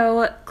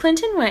 So,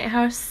 Clinton White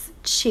House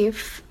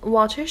chief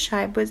Walter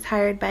Scheib was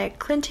hired by the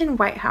Clinton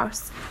White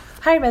House,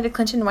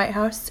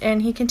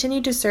 and he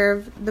continued to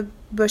serve the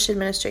Bush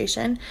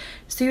administration.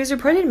 So he was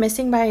reported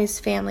missing by his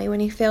family when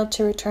he failed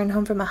to return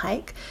home from a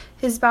hike.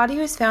 His body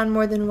was found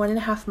more than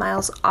 1.5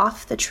 miles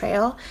off the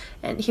trail,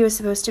 and he was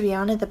supposed to be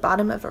found at the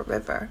bottom of a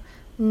river.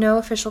 No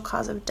official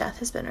cause of death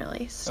has been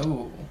released.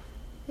 Oh.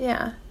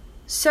 Yeah.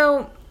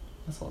 So...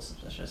 That's a little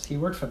suspicious. He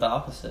worked for the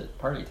opposite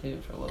party,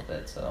 too, for a little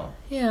bit, so...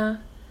 Yeah.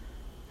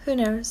 Who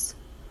knows?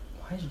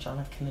 Why is John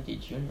F. Kennedy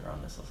Jr.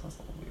 on this list? That's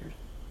a little weird.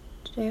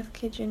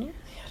 JFK Jr.? Yeah,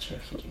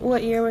 JFK Jr.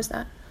 What year was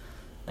that?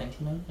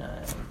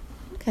 1999.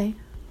 Okay.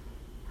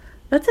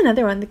 That's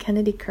another one, the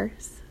Kennedy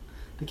curse.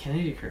 The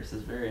Kennedy curse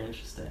is very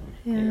interesting.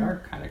 Yeah. They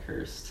are kind of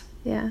cursed.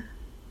 Yeah. I'm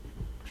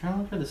trying to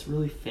look for this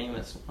really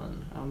famous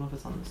one. I don't know if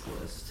it's on this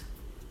list.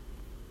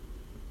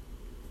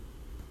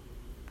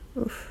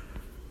 Oof.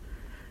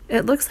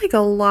 It looks like a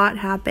lot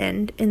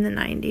happened in the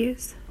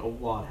 90s. A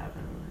lot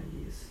happened in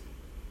the 90s.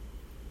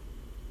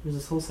 There's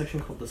this whole section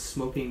called the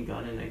smoking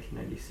gun in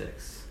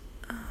 1996.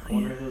 Oh, I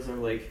wonder if those are,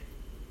 like...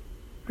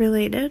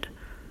 related?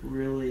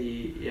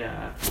 Really,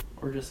 yeah.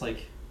 Or just,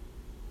 like...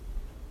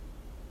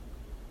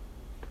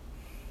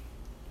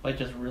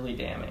 just really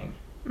damning.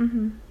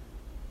 I'm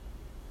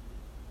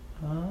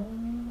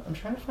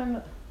trying to find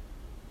that...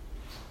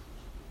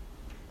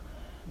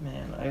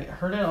 Man, I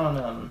heard it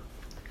on,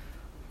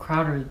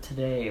 Crowder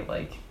today,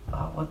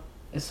 what...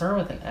 It started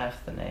with an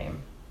F, the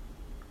name.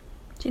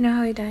 Do you know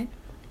how he died?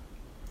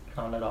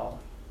 Not at all.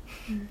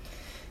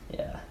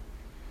 Yeah.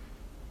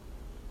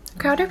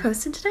 Crowder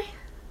posted today?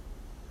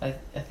 I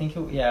think it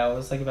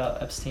was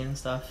about Epstein and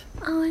stuff.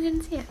 Oh, I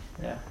didn't see it.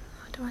 Yeah.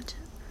 I'll have to watch it.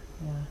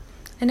 Yeah.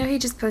 I know he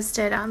just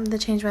posted the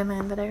Change My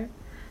Mind, but I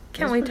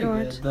can't wait to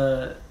watch.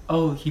 Good.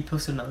 He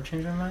posted another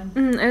Change My Mind?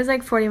 It was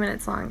 40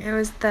 minutes long. It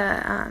was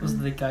the... Was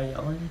the guy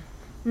yelling?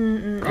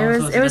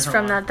 It was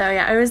from that though,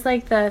 yeah. It was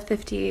the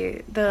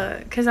 50...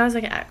 Because I was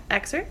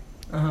excerpt.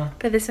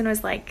 But this one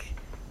was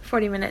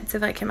 40 minutes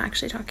of him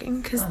actually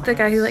talking. Because the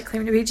guy who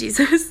claimed to be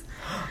Jesus.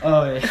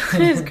 Oh, yeah.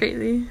 It was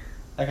crazy.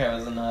 That guy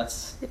was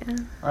nuts. Yeah.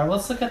 Alright,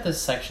 let's look at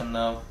this section,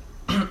 though.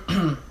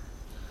 Let's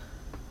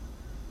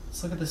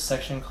look at this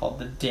section called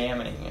the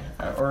damning,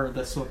 or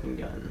the smoking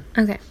gun.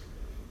 Okay.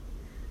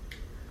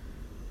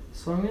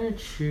 So I'm going to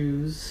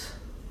choose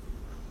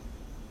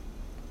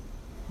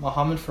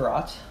Mohammed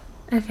Farhat.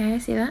 Okay, I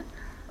see that.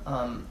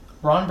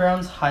 Ron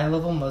Brown's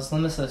high-level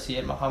Muslim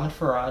associate, Mohammed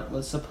Farhat,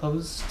 was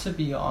supposed to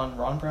be on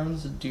Ron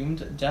Brown's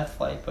doomed death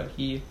flight, but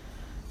he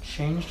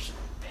changed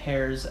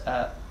planes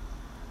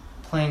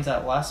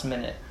at last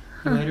minute.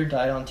 He later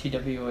died on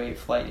TWA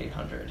Flight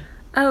 800.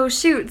 Oh,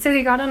 shoot. So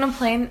he got on a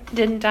plane,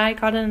 didn't die,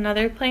 got on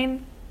another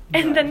plane,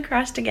 and then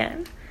crashed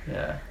again.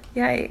 Yeah.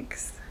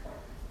 Yikes.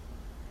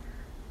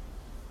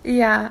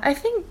 Yeah, I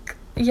think,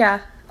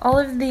 all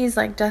of these,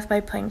 like, death by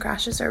plane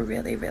crashes are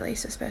really, really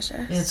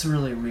suspicious. It's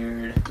really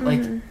weird. Mm-hmm.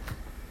 Like,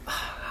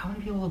 how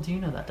many people do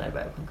you know that died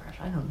by a plane crash?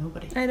 I know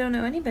nobody. I don't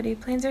know anybody.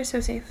 Planes are so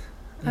safe.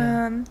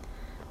 Yeah.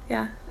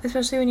 Yeah,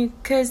 especially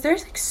because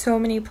there's, like, so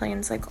many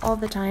planes, like, all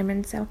the time,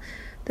 and so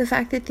the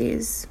fact that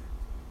these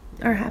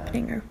are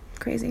happening are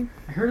crazy.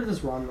 I heard of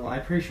this Ron Miller.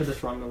 I'm pretty sure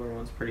this Ron Miller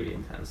one's pretty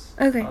intense.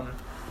 Okay.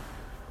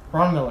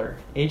 Ron Miller,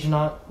 age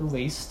not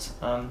released,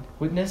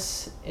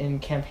 witness in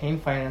campaign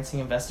financing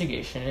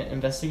investigation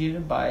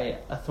investigated by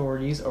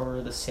authorities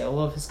over the sale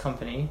of his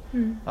company,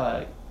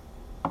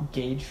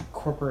 Gage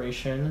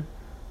Corporation,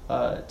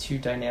 to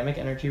Dynamic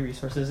Energy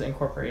Resources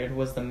Incorporated,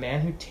 was the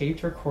man who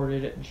taped,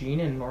 recorded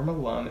Gene and Norma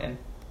Lum and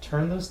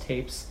turned those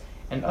tapes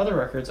and other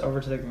records over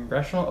to the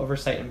Congressional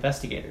Oversight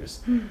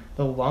investigators.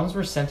 The Lums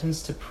were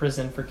sentenced to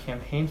prison for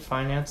campaign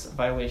finance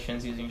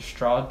violations using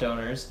straw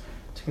donors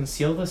to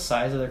conceal the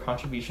size of their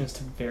contributions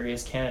to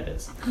various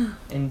candidates.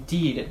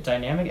 Indeed,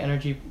 Dynamic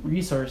Energy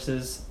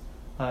Resources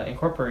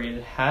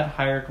Incorporated had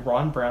hired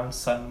Ron Brown's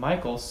son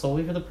Michael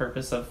solely for the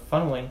purpose of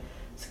funneling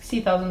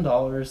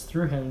 $60,000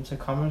 through him to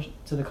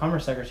the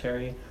Commerce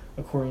Secretary,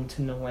 according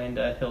to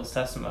Nolanda Hill's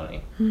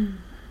testimony.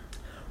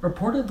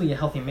 Reportedly a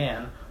healthy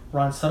man,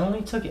 Ron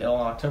suddenly took ill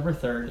on October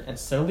 3rd and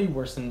steadily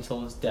worsened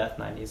until his death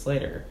 9 days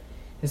later.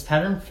 His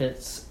pattern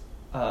fits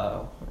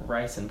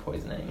ricin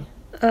poisoning.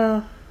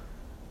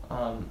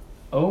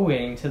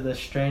 Owing to the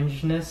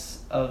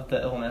strangeness of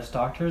the illness,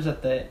 doctors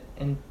at the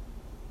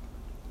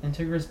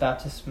Integris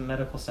Baptist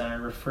Medical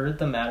Center referred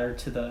the matter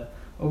to the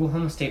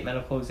Oklahoma State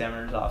Medical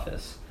Examiner's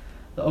Office.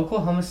 The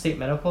Oklahoma State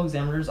Medical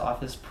Examiner's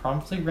Office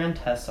promptly ran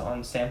tests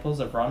on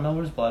samples of Ron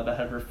Miller's blood, but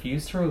had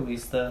refused to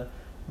release the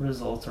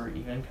results or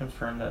even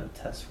confirm that the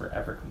tests were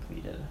ever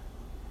completed.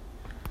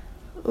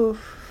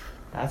 Oof.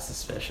 That's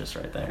suspicious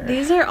right there.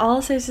 These are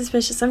all so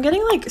suspicious. I'm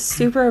getting, like,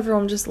 super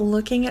overwhelmed just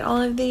looking at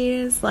all of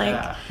these.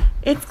 Like,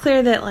 it's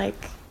clear that,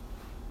 like,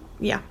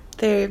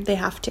 they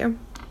have to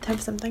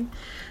have something.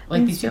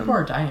 Like, these people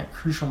are dying at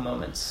crucial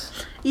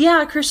moments.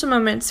 Yeah, crucial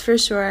moments, for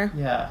sure.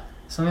 Yeah.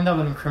 Something that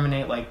would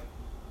incriminate, like,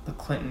 the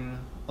Clinton,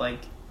 like,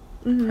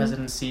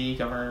 presidency,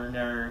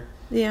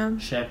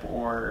 governorship,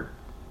 or,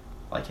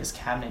 like, his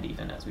cabinet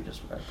even, as we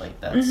just read. Like,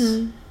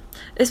 that's...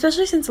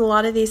 Especially since a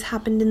lot of these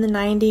happened in the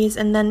 90s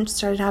and then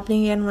started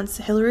happening again once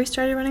Hillary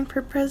started running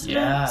for president.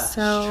 Yeah,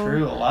 so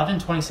true. A lot in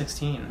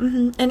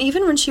 2016. And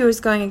even when she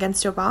was going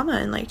against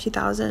Obama in, like,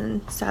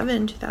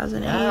 2007,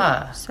 2008.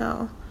 Yeah.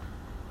 So,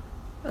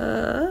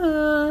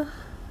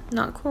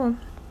 not cool.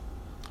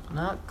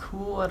 Not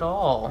cool at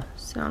all.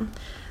 So,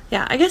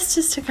 yeah, I guess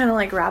just to kind of,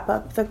 like, wrap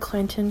up the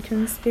Clinton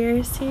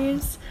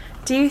conspiracies,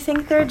 do you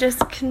think they're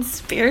just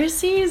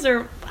conspiracies,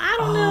 or, I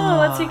don't know,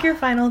 what's, like, your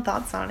final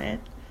thoughts on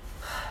it?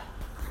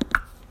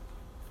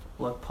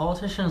 Look,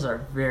 politicians are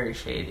very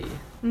shady.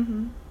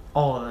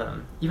 All of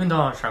them. Even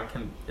Donald Trump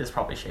is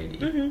probably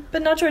shady.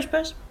 But not George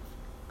Bush.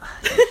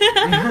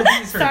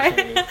 He's Sorry.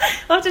 shady.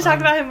 We'll have to talk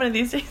about him one of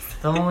these days.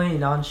 The only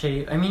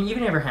non-shady... I mean,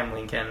 even Abraham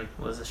Lincoln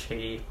was a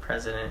shady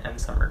president in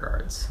some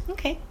regards.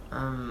 Okay.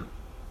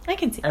 I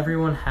can see.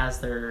 Everyone has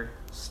their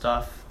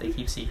stuff they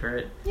keep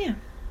secret. Yeah.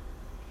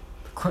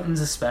 The Clintons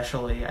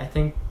especially. I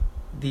think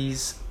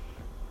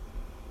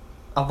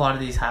a lot of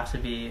these have to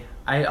be...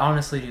 I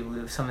honestly do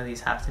believe some of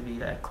these have to be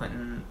that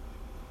Clinton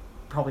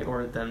probably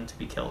ordered them to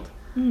be killed.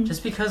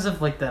 Just because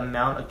of, like, the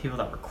amount of people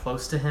that were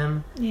close to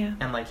him. Yeah.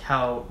 And, like,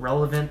 how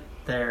relevant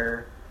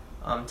their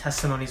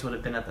testimonies would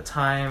have been at the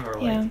time, or,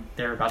 like,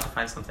 they were about to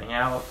find something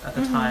out at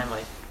the time.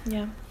 Like,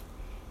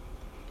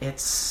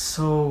 it's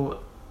so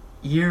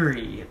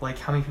eerie, like,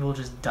 how many people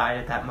just died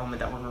at that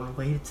moment that were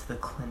related to the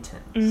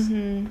Clintons.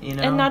 You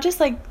know? And not just,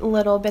 like,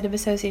 little bit of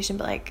association,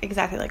 but, like,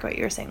 exactly like what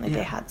you were saying. Like,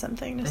 they had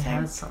something to say. They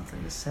had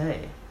something to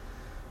say.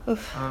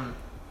 Oof.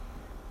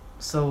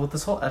 So with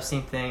this whole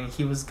Epstein thing,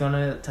 he was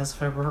gonna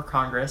testify before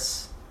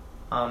Congress.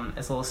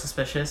 It's a little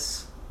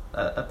suspicious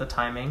at the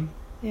timing.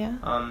 Yeah.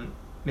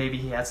 Maybe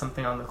he had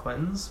something on the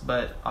Clintons,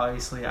 but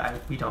obviously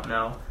we don't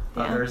know.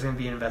 There's gonna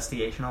be an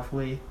investigation,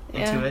 hopefully,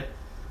 into it.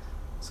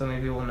 So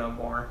maybe we'll know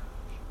more.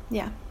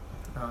 Yeah.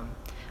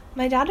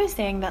 My dad was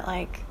saying that,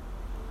 like,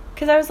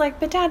 because I was like,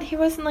 but Dad, he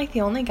wasn't, like,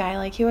 the only guy.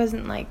 Like, he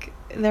wasn't, like,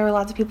 there were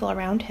lots of people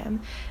around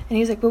him. And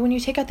he's like, but when you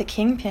take out the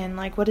kingpin,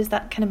 like, what is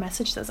that kind of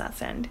message does that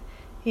send?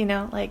 You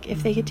know, like,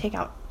 if they could take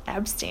out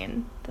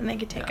Epstein, then they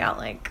could take out,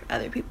 like,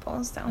 other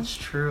people, so. That's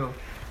true.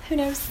 Who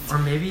knows? Or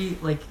maybe,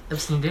 like,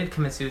 Epstein did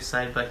commit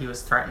suicide, but he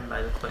was threatened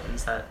by the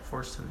Clintons that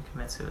forced him to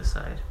commit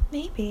suicide.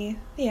 Maybe,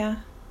 yeah.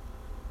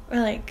 Or,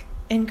 like,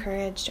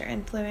 encouraged or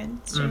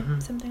influenced or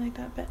something like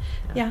that. But,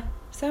 yeah.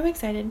 So I'm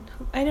excited.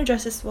 I know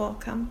justice will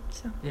come,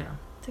 so. Yeah.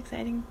 It's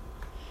exciting.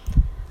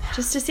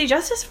 Just to see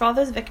justice for all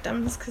those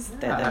victims, because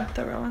they're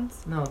the real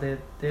ones. No,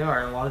 they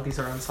are. A lot of these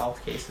are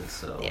unsolved cases,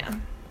 so. Yeah.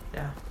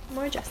 Yeah.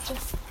 More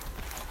justice.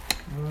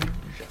 More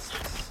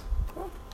justice.